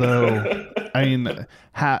ours. Although, I mean,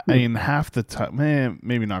 half the time,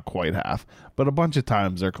 maybe not quite half, but a bunch of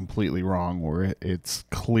times they're completely wrong, where it's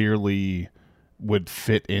clearly would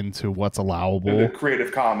fit into what's allowable. The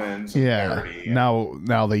Creative Commons. Parody.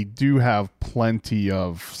 Now they do have plenty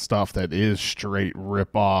of stuff that is straight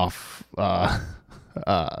rip off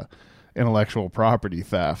intellectual property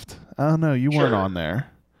theft. Oh no, you weren't on there.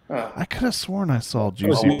 I could have sworn I saw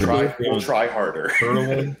Juicy. We'll try harder.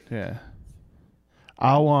 Yeah,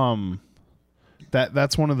 I'll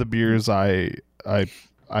that's one of the beers I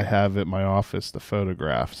have at my office to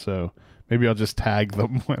photograph. So maybe I'll just tag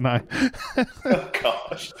them when I. Oh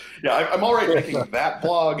gosh, yeah, I'm all right making that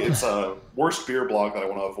blog. It's a worst beer blog that I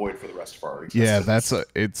want to avoid for the rest of our existence. Yeah,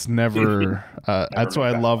 it's never. That's why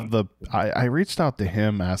I love the. I reached out to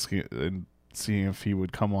him asking and seeing if he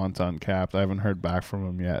would come on to Uncapped. I haven't heard back from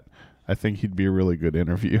him yet. I think he'd be a really good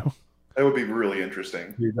interview. That would be really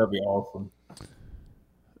interesting. That'd be awesome.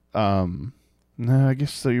 No, I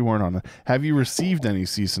guess so. You weren't on it. Have you received any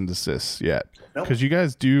cease and desists yet? Nope. Because you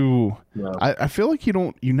guys do. No. I feel like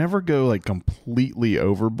you never go like completely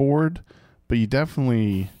overboard, but you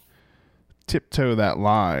definitely tiptoe that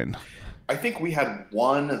line. I think we had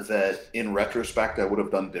one that, in retrospect, I would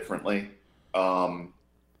have done differently.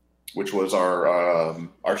 Which was our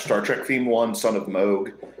Star Trek themed one, Son of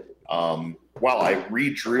Moog. While I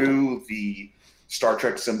redrew the Star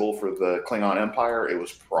Trek symbol for the Klingon Empire, it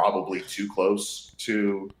was probably too close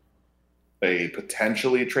to a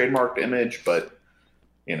potentially trademarked image, but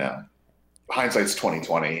hindsight's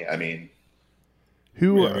 2020. I mean,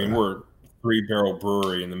 we're 3 Barrel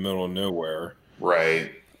Brewery in the middle of nowhere, right?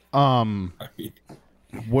 I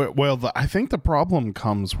think the problem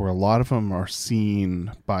comes where a lot of them are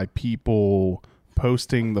seen by people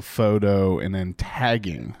posting the photo and then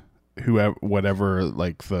tagging whatever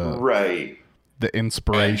like the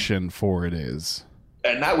inspiration for it is.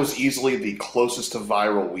 And that was easily the closest to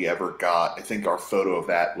viral we ever got. I think our photo of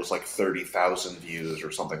that was like 30,000 views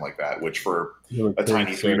or something like that, which for a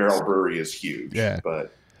tiny 3 Barrel Brewery is huge. Yeah.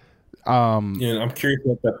 But I'm curious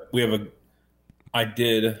about that. I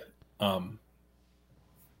did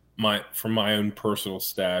from my own personal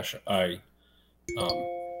stash, I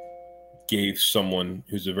gave someone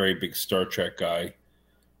who's a very big Star Trek guy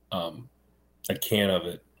a can of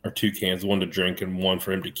it or 2 cans, one to drink and one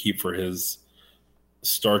for him to keep for his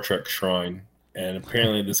Star Trek shrine. And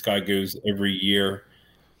apparently this guy goes every year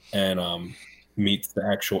and meets the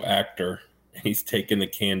actual actor. And he's taking the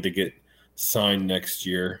can to get signed next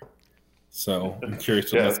year. So I'm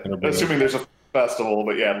curious what that's going to be. Assuming there's a festival,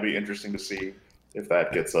 but yeah, it'll be interesting to see if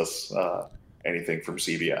that gets us anything from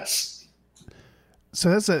CBS. So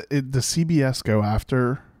does the CBS go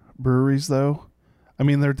after breweries though? I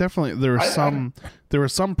mean, there were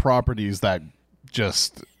some properties that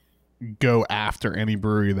just go after any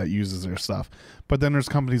brewery that uses their stuff, but then there's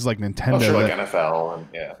companies like Nintendo, like NFL,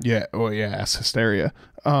 and ask Hysteria.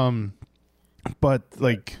 But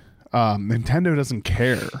like Nintendo doesn't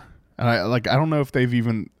care, and I don't know if they've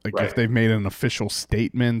even if they've made an official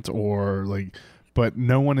statement or but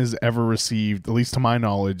no one has ever received, at least to my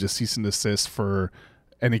knowledge, a cease and desist for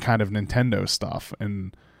any kind of Nintendo stuff,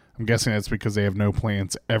 and I'm guessing that's because they have no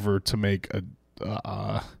plans ever to make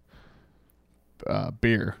a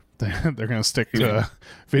beer. They're going to stick to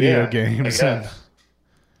video games. And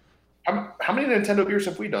how many Nintendo beers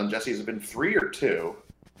have we done, Jesse? Has it been 3 or 2?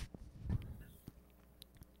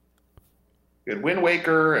 We had Wind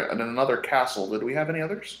Waker and another Castle. Did we have any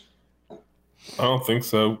others? I don't think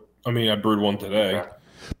so. I mean, I brewed one today.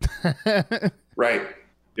 Okay. Right.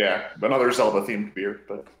 Yeah. Another Zelda-themed beer.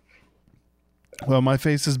 But well, my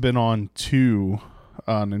face has been on 2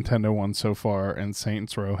 Nintendo ones so far, and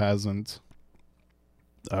Saints Row hasn't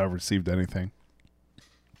received anything.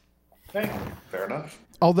 Hey, fair enough.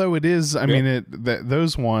 Although it is, I mean,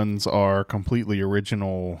 those ones are completely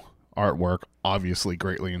original artwork, obviously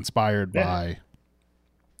greatly inspired by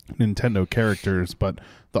Nintendo characters, but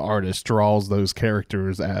the artist draws those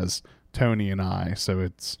characters as Tony and I, so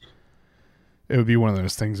it would be one of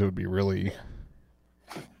those things that would be really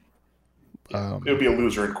it would be a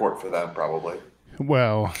loser in court for them, probably.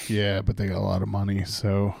 Well, yeah, but they got a lot of money,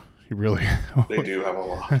 so you really they do have a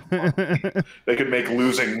lot of money. They could make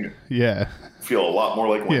losing feel a lot more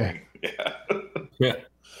like winning. Yeah.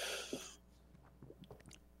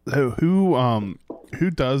 So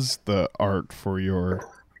who does the art for your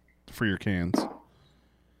cans?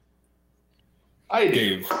 I do.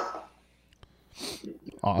 Dave.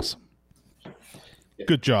 Awesome.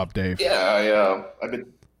 Good job, Dave. Yeah, I've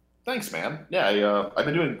been. Thanks, man. Yeah, I've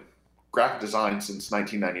been doing graphic design since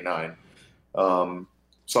 1999.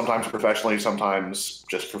 Sometimes professionally, sometimes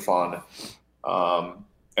just for fun.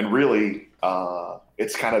 And really,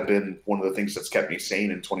 it's kind of been one of the things that's kept me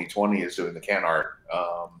sane in 2020 is doing the can art,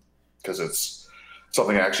 because it's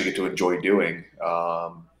something I actually get to enjoy doing.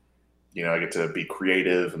 I get to be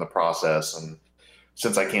creative in the process, and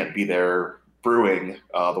since I can't be there brewing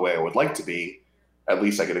the way I would like to be, at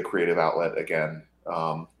least I get a creative outlet again.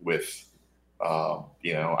 I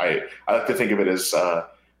like to think of it as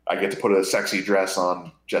I get to put a sexy dress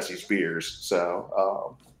on Jesse's beers.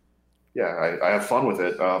 So, I have fun with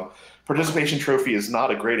it. Participation trophy is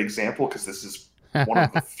not a great example because this is one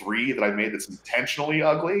of the 3 that I've made that's intentionally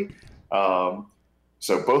ugly.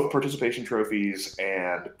 So both participation trophies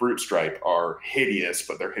and Brute Stripe are hideous,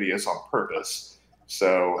 but they're hideous on purpose.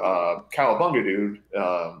 So Cowabunga Dude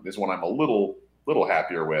is one I'm a little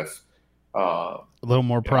happier with. A little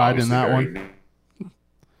more pride in that one.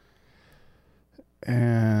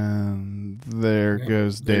 And there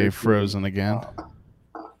goes Dave frozen again.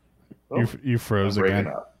 You froze again.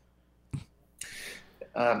 Up.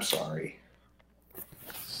 I'm sorry.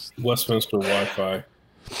 Westminster Wi-Fi.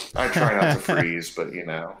 I try not to freeze, but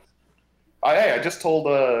I just told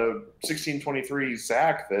 1623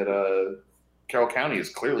 Zach that Carroll County is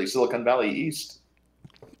clearly Silicon Valley East.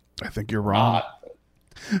 I think you're wrong.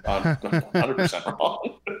 100%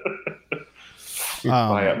 wrong.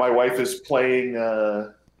 My wife is playing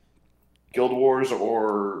Guild Wars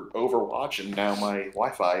or Overwatch, and now my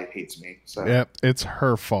Wi-Fi hates me. So. Yep, it's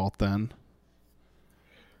her fault then.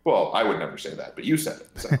 Well, I would never say that, but you said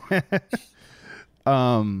it.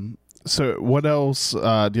 So, so what else? Do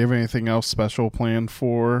you have anything else special planned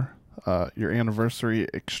for your anniversary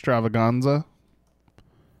extravaganza?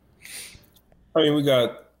 I mean, we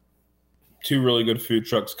got 2 really good food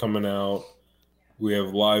trucks coming out. We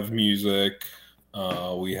have live music.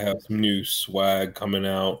 We have some new swag coming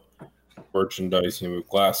out. Merchandise, with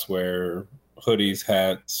glassware, hoodies,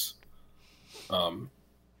 hats,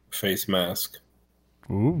 face mask.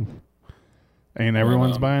 Ooh. And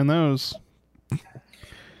everyone's buying those.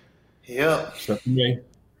 Yeah. Except for me.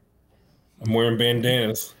 I'm wearing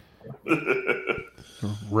bandanas.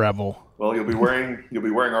 Rebel. Well, you'll be wearing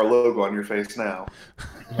our logo on your face now.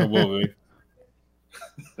 I will be.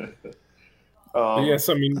 Yes,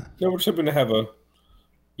 I mean, we're just hoping to have a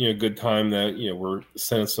good time. That we're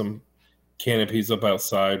sending some canopies up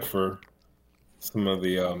outside for some of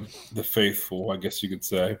the faithful, I guess you could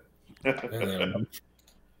say. And then,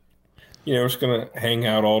 we're just gonna hang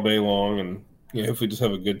out all day long, and hopefully just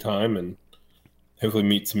have a good time, and hopefully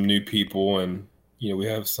meet some new people, and we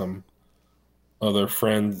have some other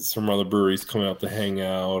friends from other breweries coming out to hang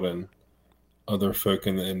out, and other folk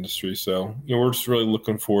in the industry. So we're just really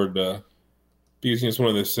looking forward to, because it's one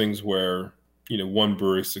of those things where one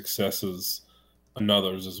brewery's success is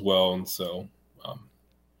another's as well, and so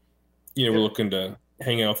we're looking to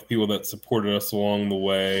hang out with people that supported us along the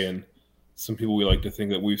way, and some people we like to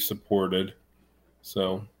think that we've supported.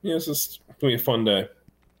 So it's just gonna be a fun day.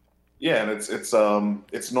 Yeah, and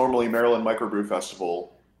it's normally Maryland Microbrew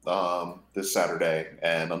Festival this Saturday,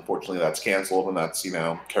 and unfortunately that's canceled, and that's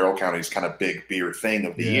Carroll County's kind of big beer thing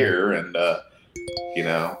of the year, and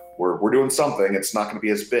we're doing something. It's not going to be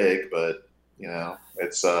as big, but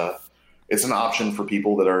it's an option for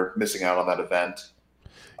people that are missing out on that event.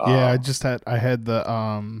 Yeah, I had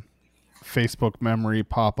the Facebook memory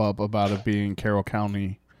pop up about it being Carroll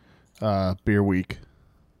County Beer Week.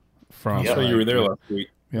 From you were there last week.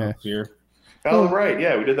 Yeah. Last year. Oh, right.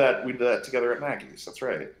 Yeah, we did that. We did that together at Maggie's. That's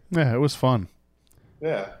right. Yeah, it was fun.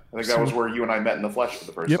 Yeah, I think that was where you and I met in the flesh for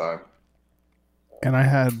the first time. And I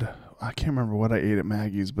can't remember what I ate at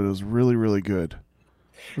Maggie's, but it was really, really good.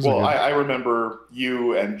 Well, I remember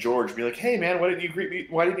you and George being like, "Hey, man, why didn't you greet me?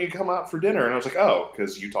 Why didn't you come out for dinner?" And I was like, "Oh,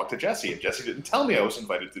 because you talked to Jesse, and Jesse didn't tell me I was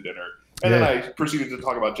invited to dinner." And then I proceeded to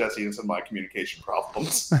talk about Jesse and some of my communication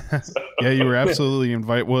problems. Yeah, you were absolutely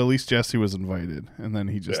invited. Well, at least Jesse was invited, and then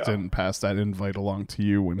he just didn't pass that invite along to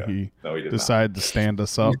you when he decided to stand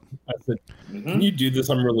us up. I said, "Can you do this?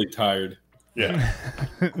 I'm really tired." Yeah.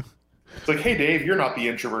 It's like, "Hey, Dave, you're not the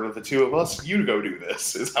introvert of the two of us. You go do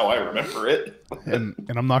this," is how I remember it. and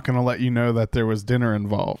I'm not going to let you know that there was dinner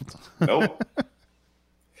involved. Nope.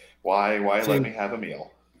 Why let me have a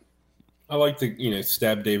meal? I like to,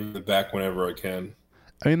 stab Dave in the back whenever I can.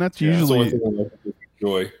 I mean, that's usually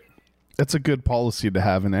joy. That's a good policy to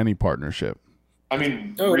have in any partnership. I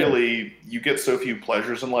mean, really, you get so few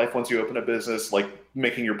pleasures in life once you open a business. Like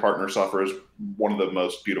making your partner suffer is one of the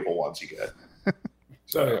most beautiful ones you get.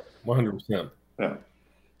 So 100%. Yeah.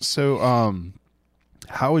 So,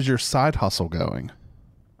 how is your side hustle going?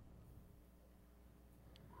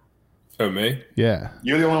 Oh, me? Yeah.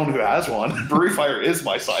 You're the only one who has one. Brewery Fire is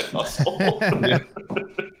my side hustle. Yeah,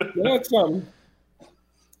 it's,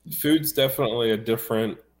 food's definitely a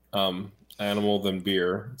different animal than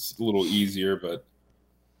beer. It's a little easier, but,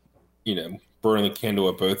 burning the candle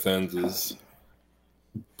at both ends is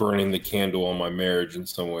burning the candle on my marriage in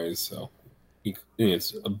some ways. So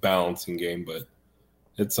it's a balancing game, but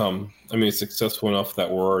it's, it's successful enough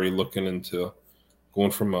that we're already looking into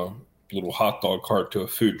going from a little hot dog cart to a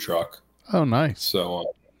food truck. Oh, nice.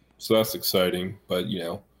 So that's exciting. But,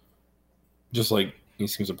 just like it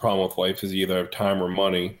seems a problem with life is you either have time or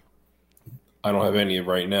money. I don't have any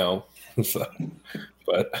right now. So,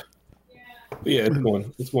 but yeah,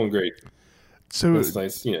 it's going great. So it's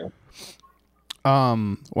nice,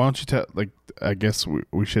 why don't you tell, I guess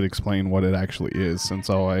we should explain what it actually is, since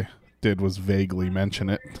all I did was vaguely mention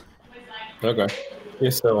it. Okay. Yeah,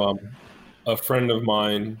 so a friend of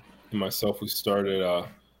mine and myself, we started a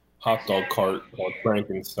hot dog cart called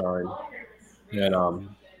Frankenstein. And,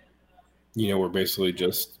 we're basically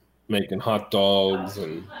just making hot dogs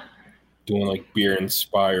and doing beer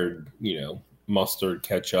inspired, mustard,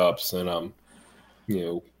 ketchups, and,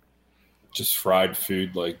 just fried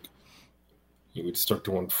food. We'd start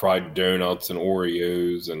doing fried donuts and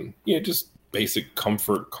Oreos and, just basic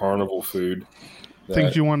comfort carnival food.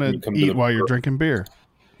 Things you want to eat while you're drinking beer.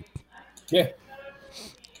 Yeah.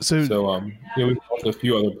 So we've gone to a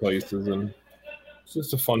few other places, and it's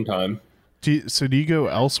just a fun time. Do you go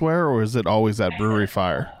elsewhere, or is it always at Brewery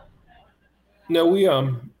Fire? No, we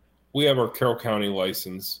have our Carroll County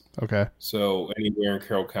license. Okay. So anywhere in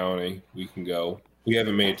Carroll County we can go. We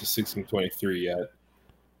haven't made it to 1623 yet,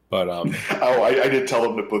 but I did tell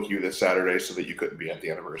them to book you this Saturday so that you couldn't be at the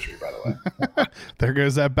anniversary. By the way, there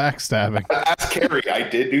goes that backstabbing. Ask Carrie. I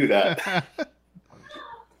did do that.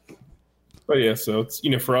 But yeah, so it's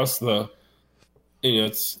for us we're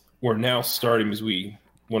now starting because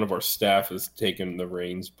one of our staff has taken the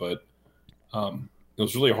reins, but it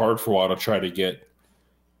was really hard for a while to try to get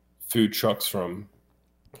food trucks from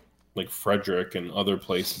Frederick and other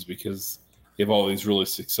places because they have all these really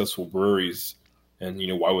successful breweries, and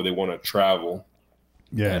why would they want to travel?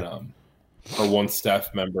 Yeah. And our one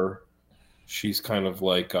staff member, she's kind of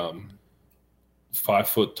 5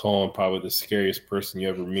 foot tall and probably the scariest person you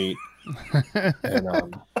ever meet.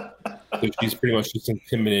 And so she's pretty much just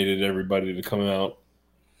intimidated everybody to come out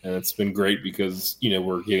And it's been great because,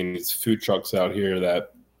 we're getting these food trucks out here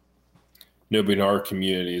that nobody in our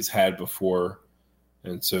community has had before.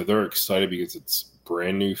 And so they're excited because it's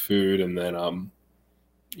brand new food. And then,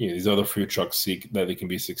 these other food trucks see that they can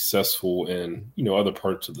be successful in, other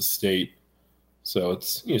parts of the state. So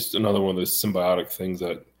it's just another one of those symbiotic things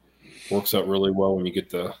that works out really well when you get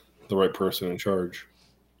the right person in charge.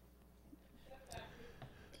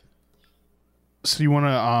 So you want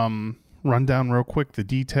to run down real quick the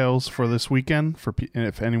details for this weekend for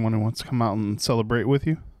if anyone wants to come out and celebrate with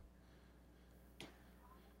you?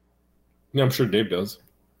 Yeah, I'm sure Dave does.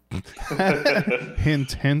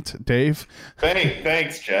 Hint, hint, Dave.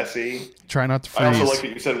 Thanks, Jesse. Try not to freeze. I also like that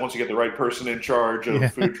you said once you get the right person in charge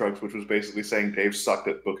of food trucks, which was basically saying Dave sucked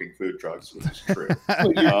at booking food trucks, which is true.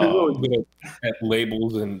 You're really good at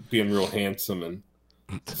labels and being real handsome and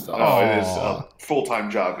stuff. Oh, it is a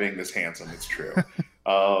full-time job being this handsome. It's true.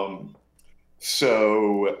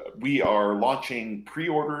 So we are launching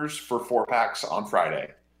pre-orders for 4-packs on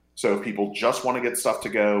Friday. So if people just want to get stuff to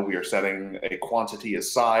go, we are setting a quantity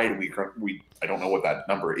aside. I don't know what that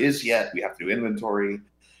number is yet. We have to do inventory,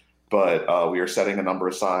 but we are setting a number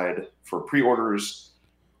aside for pre-orders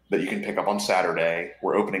that you can pick up on Saturday.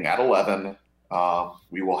 We're opening at 11.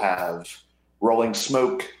 We will have Rolling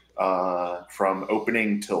Smoke from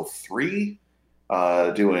opening till 3,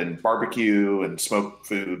 doing barbecue and smoked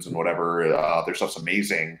foods and whatever. Their stuff's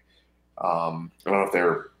amazing. I don't know if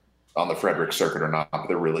they're on the Frederick circuit or not, but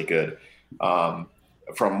they're really good.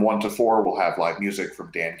 From 1 to 4, we'll have live music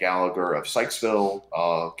from Dan Gallagher of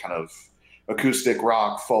Sykesville, kind of acoustic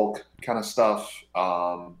rock, folk kind of stuff.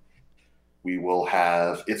 We will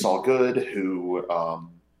have It's All Good, who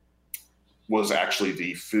was actually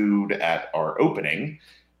the food at our opening,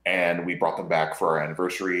 and we brought them back for our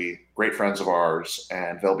anniversary. Great friends of ours,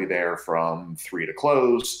 and they'll be there from 3 to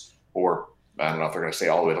close, or I don't know if they're going to stay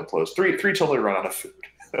all the way to close. 3 till they run out of food.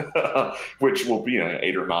 Which will be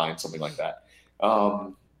 8 or 9, something like that.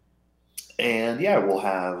 And yeah, we'll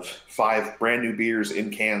have 5 brand new beers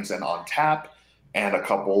in cans and on tap, and a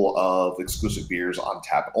couple of exclusive beers on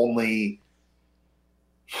tap only.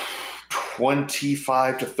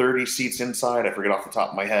 25 to 30 seats inside, I forget off the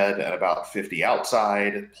top of my head, and about 50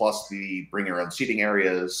 outside, plus the bring your own seating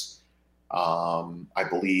areas. I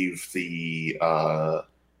believe the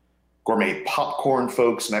gourmet popcorn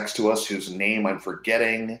folks next to us, whose name I'm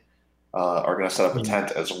forgetting, are going to set up a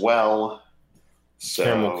tent as well. So,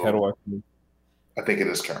 Caramel Kettle, I think it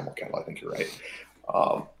is Caramel Kettle. I think you're right.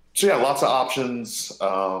 So yeah, lots of options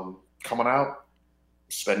coming out.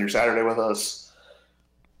 Spend your Saturday with us,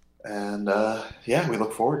 and yeah, we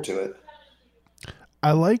look forward to it.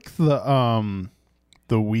 I like the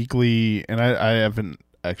weekly, and I haven't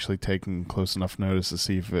actually taken close enough notice to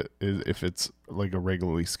see if it's like a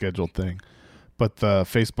regularly scheduled thing, but the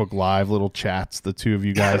Facebook Live little chats the two of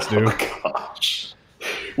you guys do. Oh gosh,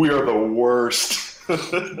 we are the worst.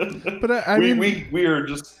 But I mean, we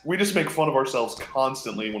just make fun of ourselves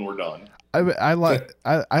constantly when we're done. I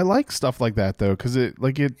like stuff like that though, because it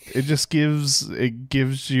just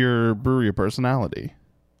gives your brewery a personality,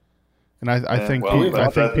 and I think people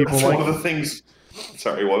like one of the things.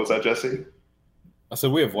 Sorry, what was that, Jesse? I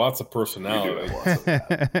said we have lots of personality.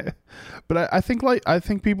 But I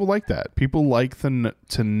think people like that. People like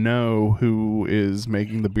to know who is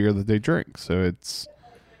making the beer that they drink. So it's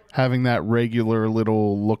having that regular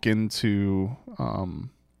little look into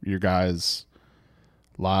your guys'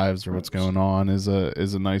 lives or what's going on is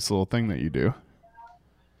a nice little thing that you do.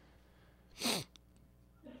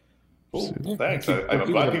 Cool. So, thanks. I'm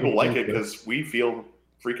glad people like it because we feel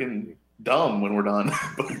freaking dumb when we're done.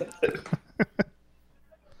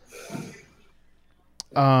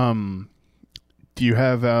 Do you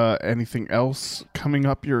have anything else coming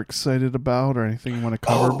up you're excited about, or anything you want to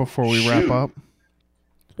cover before we wrap up?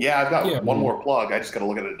 Yeah, I've got one more plug. I just got to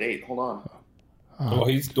look at a date. Hold on. Well,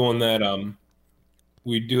 he's doing that.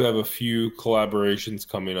 We do have a few collaborations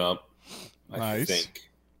coming up. I think,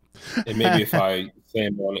 and maybe if I say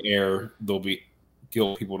them on air, they'll be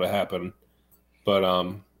guilt people to happen.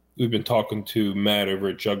 But we've been talking to Matt over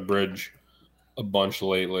at Jugbridge a bunch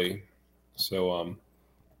lately, so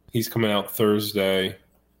he's coming out Thursday,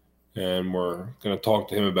 and we're going to talk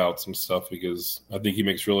to him about some stuff because I think he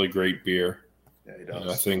makes really great beer. Yeah, he does. And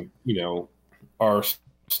I think, our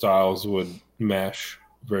styles would mesh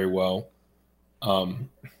very well. We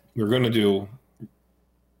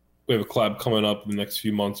have a collab coming up in the next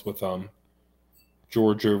few months with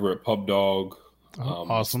George over at Pub Dog.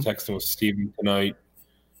 Awesome. Texting with Steven tonight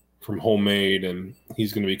from Homemade, and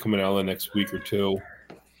he's going to be coming out the next week or two.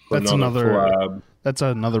 That's another collab. That's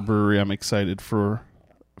another brewery I'm excited for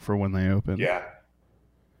when they open. Yeah.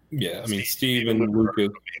 Yeah, I mean, Steve and Lucas.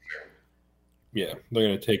 Yeah, they're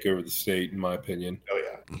going to take over the state, in my opinion. Oh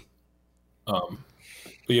yeah.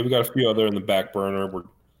 But yeah, we got a few other in the back burner. We're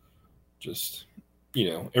just,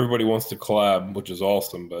 everybody wants to collab, which is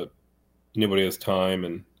awesome, but nobody has time,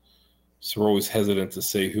 and so we're always hesitant to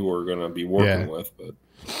say who we're going to be working with. But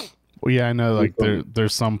well, yeah, I know. Like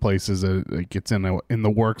there's some places that like it's in the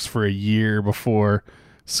works for a year before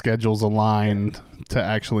schedules aligned to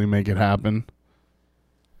actually make it happen.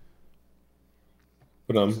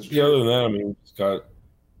 But other than that, I mean, it's got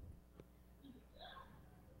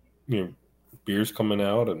beers coming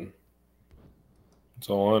out, and that's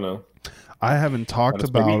all I know. I haven't talked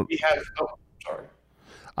about.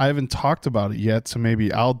 I haven't talked about it yet, so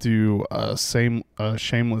maybe I'll do a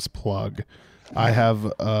shameless plug. I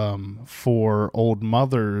have for Old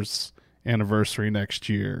Mother's anniversary next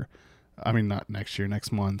year. I mean, not next year,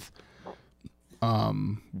 next month.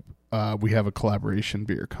 We have a collaboration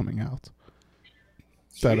beer coming out.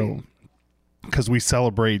 That'll, because we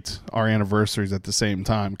celebrate our anniversaries at the same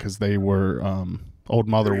time, because they were Old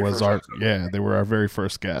Mother was they were our very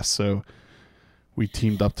first guest, so we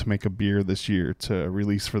teamed up to make a beer this year to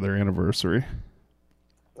release for their anniversary.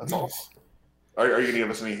 That's awesome. Are you going to give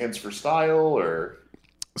us any hints for style or?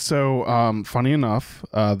 So, funny enough,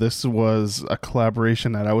 this was a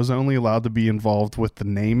collaboration that I was only allowed to be involved with the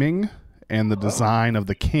naming and the design of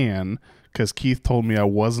the can, because Keith told me I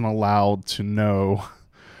wasn't allowed to know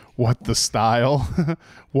what the style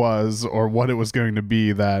was or what it was going to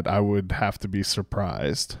be, that I would have to be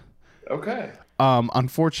surprised. Okay.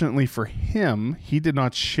 Unfortunately for him, he did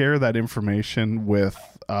not share that information with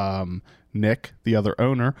Nick, the other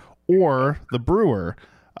owner, or the brewer.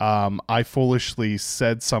 I foolishly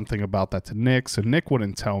said something about that to Nick, so Nick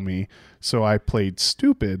wouldn't tell me. So I played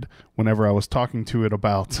stupid whenever I was talking to it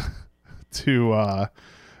about to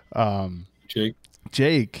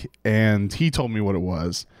Jake, and he told me what it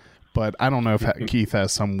was. But I don't know if Keith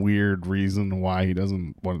has some weird reason why he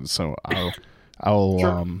doesn't want it. So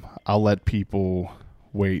I'll let people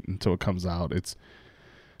wait until it comes out. It's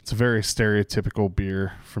a very stereotypical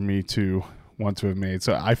beer for me to want to have made.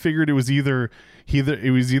 So I figured it was either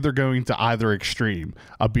going to either extreme,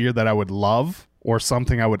 a beer that I would love or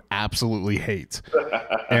something I would absolutely hate.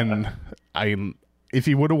 And if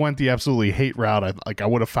he would have went the absolutely hate route, I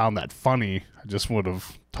would have found that funny. I just would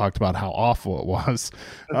have talked about how awful it was.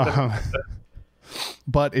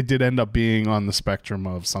 But it did end up being on the spectrum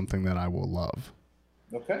of something that I will love.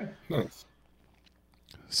 Okay. Nice.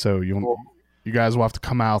 So you guys will have to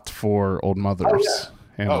come out for Old Mother's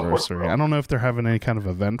anniversary. I don't know if they're having any kind of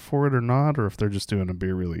event for it or not, or if they're just doing a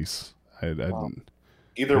beer release. Either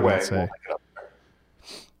way, we'll pick it up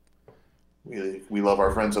there. We love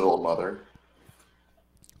our friends at Old Mother.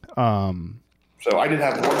 So I did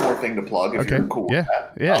have one more thing to plug. If you're cool with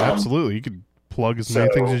that. Yeah, absolutely. You could plug as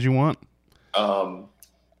many things as you want.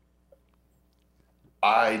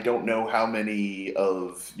 I don't know how many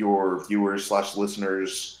of your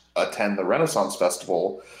viewers/listeners attend the Renaissance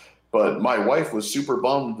Festival, but my wife was super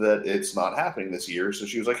bummed that it's not happening this year. So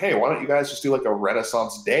she was like, hey, why don't you guys just do like a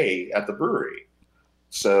Renaissance Day at the brewery?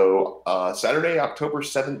 So Saturday, October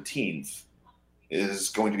 17th is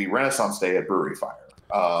going to be Renaissance Day at Brewery Fire.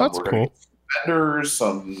 That's cool. Vendors,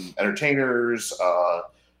 some entertainers.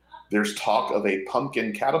 There's talk of a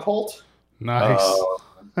pumpkin catapult. Nice.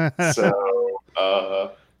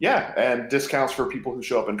 And discounts for people who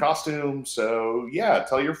show up in costume. So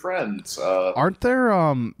tell your friends. Aren't there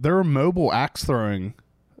are mobile axe throwing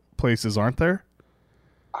places, aren't there?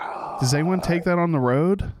 Does anyone take that on the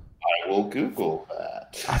road? I will Google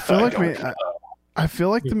that. I feel like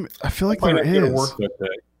there is. Work that day.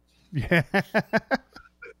 Yeah.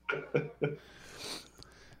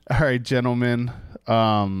 All right, gentlemen.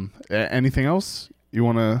 Anything else you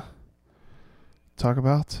want to talk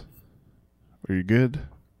about? Are you good?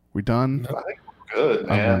 We done? I think we're good,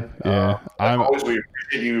 man. We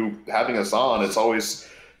appreciate you having us on. It's always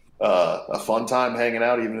a fun time hanging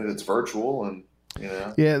out, even if it's virtual. And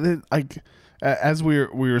as we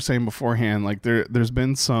were saying beforehand, like there's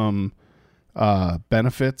been some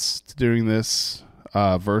benefits to doing this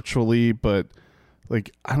virtually, but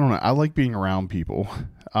like I don't know, I like being around people.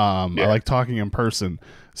 I like talking in person.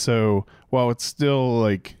 So while it's still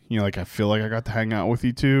like I feel like I got to hang out with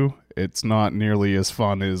you two, it's not nearly as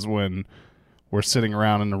fun as when we're sitting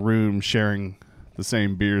around in a room sharing the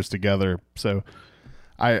same beers together. So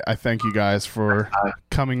I thank you guys for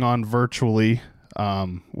coming on virtually.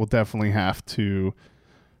 We'll definitely have to,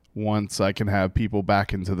 once I can have people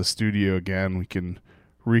back into the studio again, we can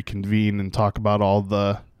reconvene and talk about all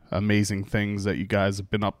the amazing things that you guys have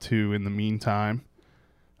been up to in the meantime.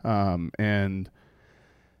 And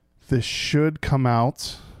this should come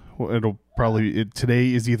out. Well,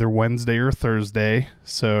 today is either Wednesday or Thursday,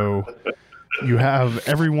 so you have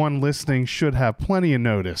everyone listening should have plenty of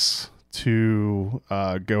notice to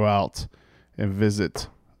go out and visit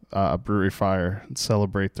Brewery Fire and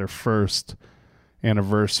celebrate their first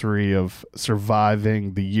anniversary of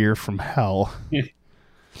surviving the year from hell.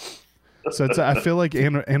 So I feel like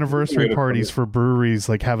anniversary parties for breweries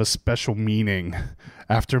like have a special meaning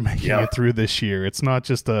after making it through this year. It's not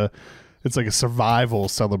just it's like a survival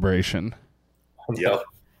celebration. Yep,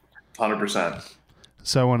 100%.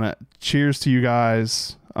 So I want to cheers to you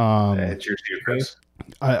guys. Cheers to you, Chris.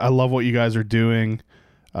 I love what you guys are doing.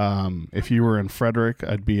 If you were in Frederick,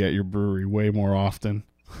 I'd be at your brewery way more often.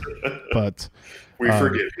 But we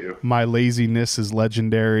forgive you. My laziness is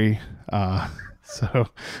legendary. So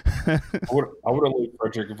I would have lived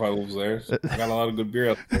Frederick if I was there. So I got a lot of good beer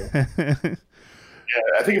out there.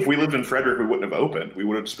 Yeah, I think if we lived in Frederick, we wouldn't have opened. We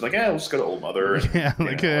would have just been like, we'll just go to Old Mother. And,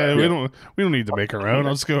 we don't need to make our own.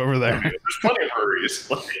 I'll just go over there. There's plenty of breweries.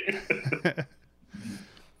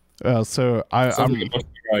 So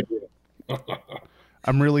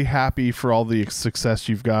I'm really happy for all the success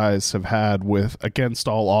you guys have had with Against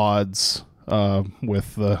All Odds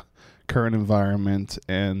with the current environment,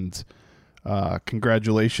 and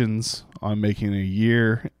congratulations on making a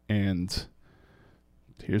year, and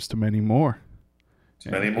here's to many more.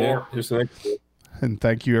 Many more. And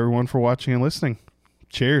thank you everyone for watching and listening.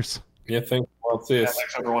 Cheers. Yeah, thanks.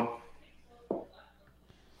 Thanks everyone.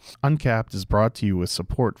 Uncapped is brought to you with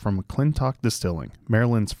support from McClintock Distilling,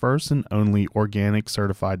 Maryland's first and only organic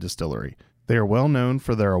certified distillery. They are well known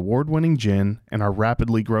for their award-winning gin and are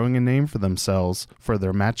rapidly growing a name for themselves for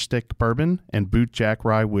their Matchstick Bourbon and Bootjack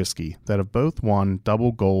Rye Whiskey that have both won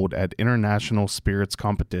double gold at international spirits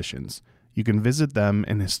competitions. You can visit them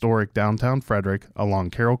in historic downtown Frederick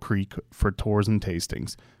along Carroll Creek for tours and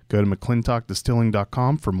tastings. Go to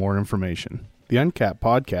McClintockDistilling.com for more information. The Uncapped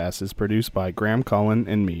Podcast is produced by Graham Cullen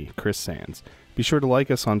and me, Chris Sands. Be sure to like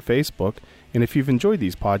us on Facebook, and if you've enjoyed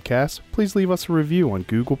these podcasts, please leave us a review on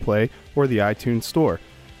Google Play or the iTunes Store.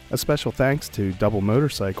 A special thanks to Double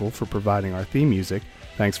Motorcycle for providing our theme music.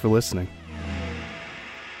 Thanks for listening.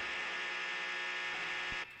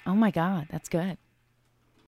 Oh my God, that's good.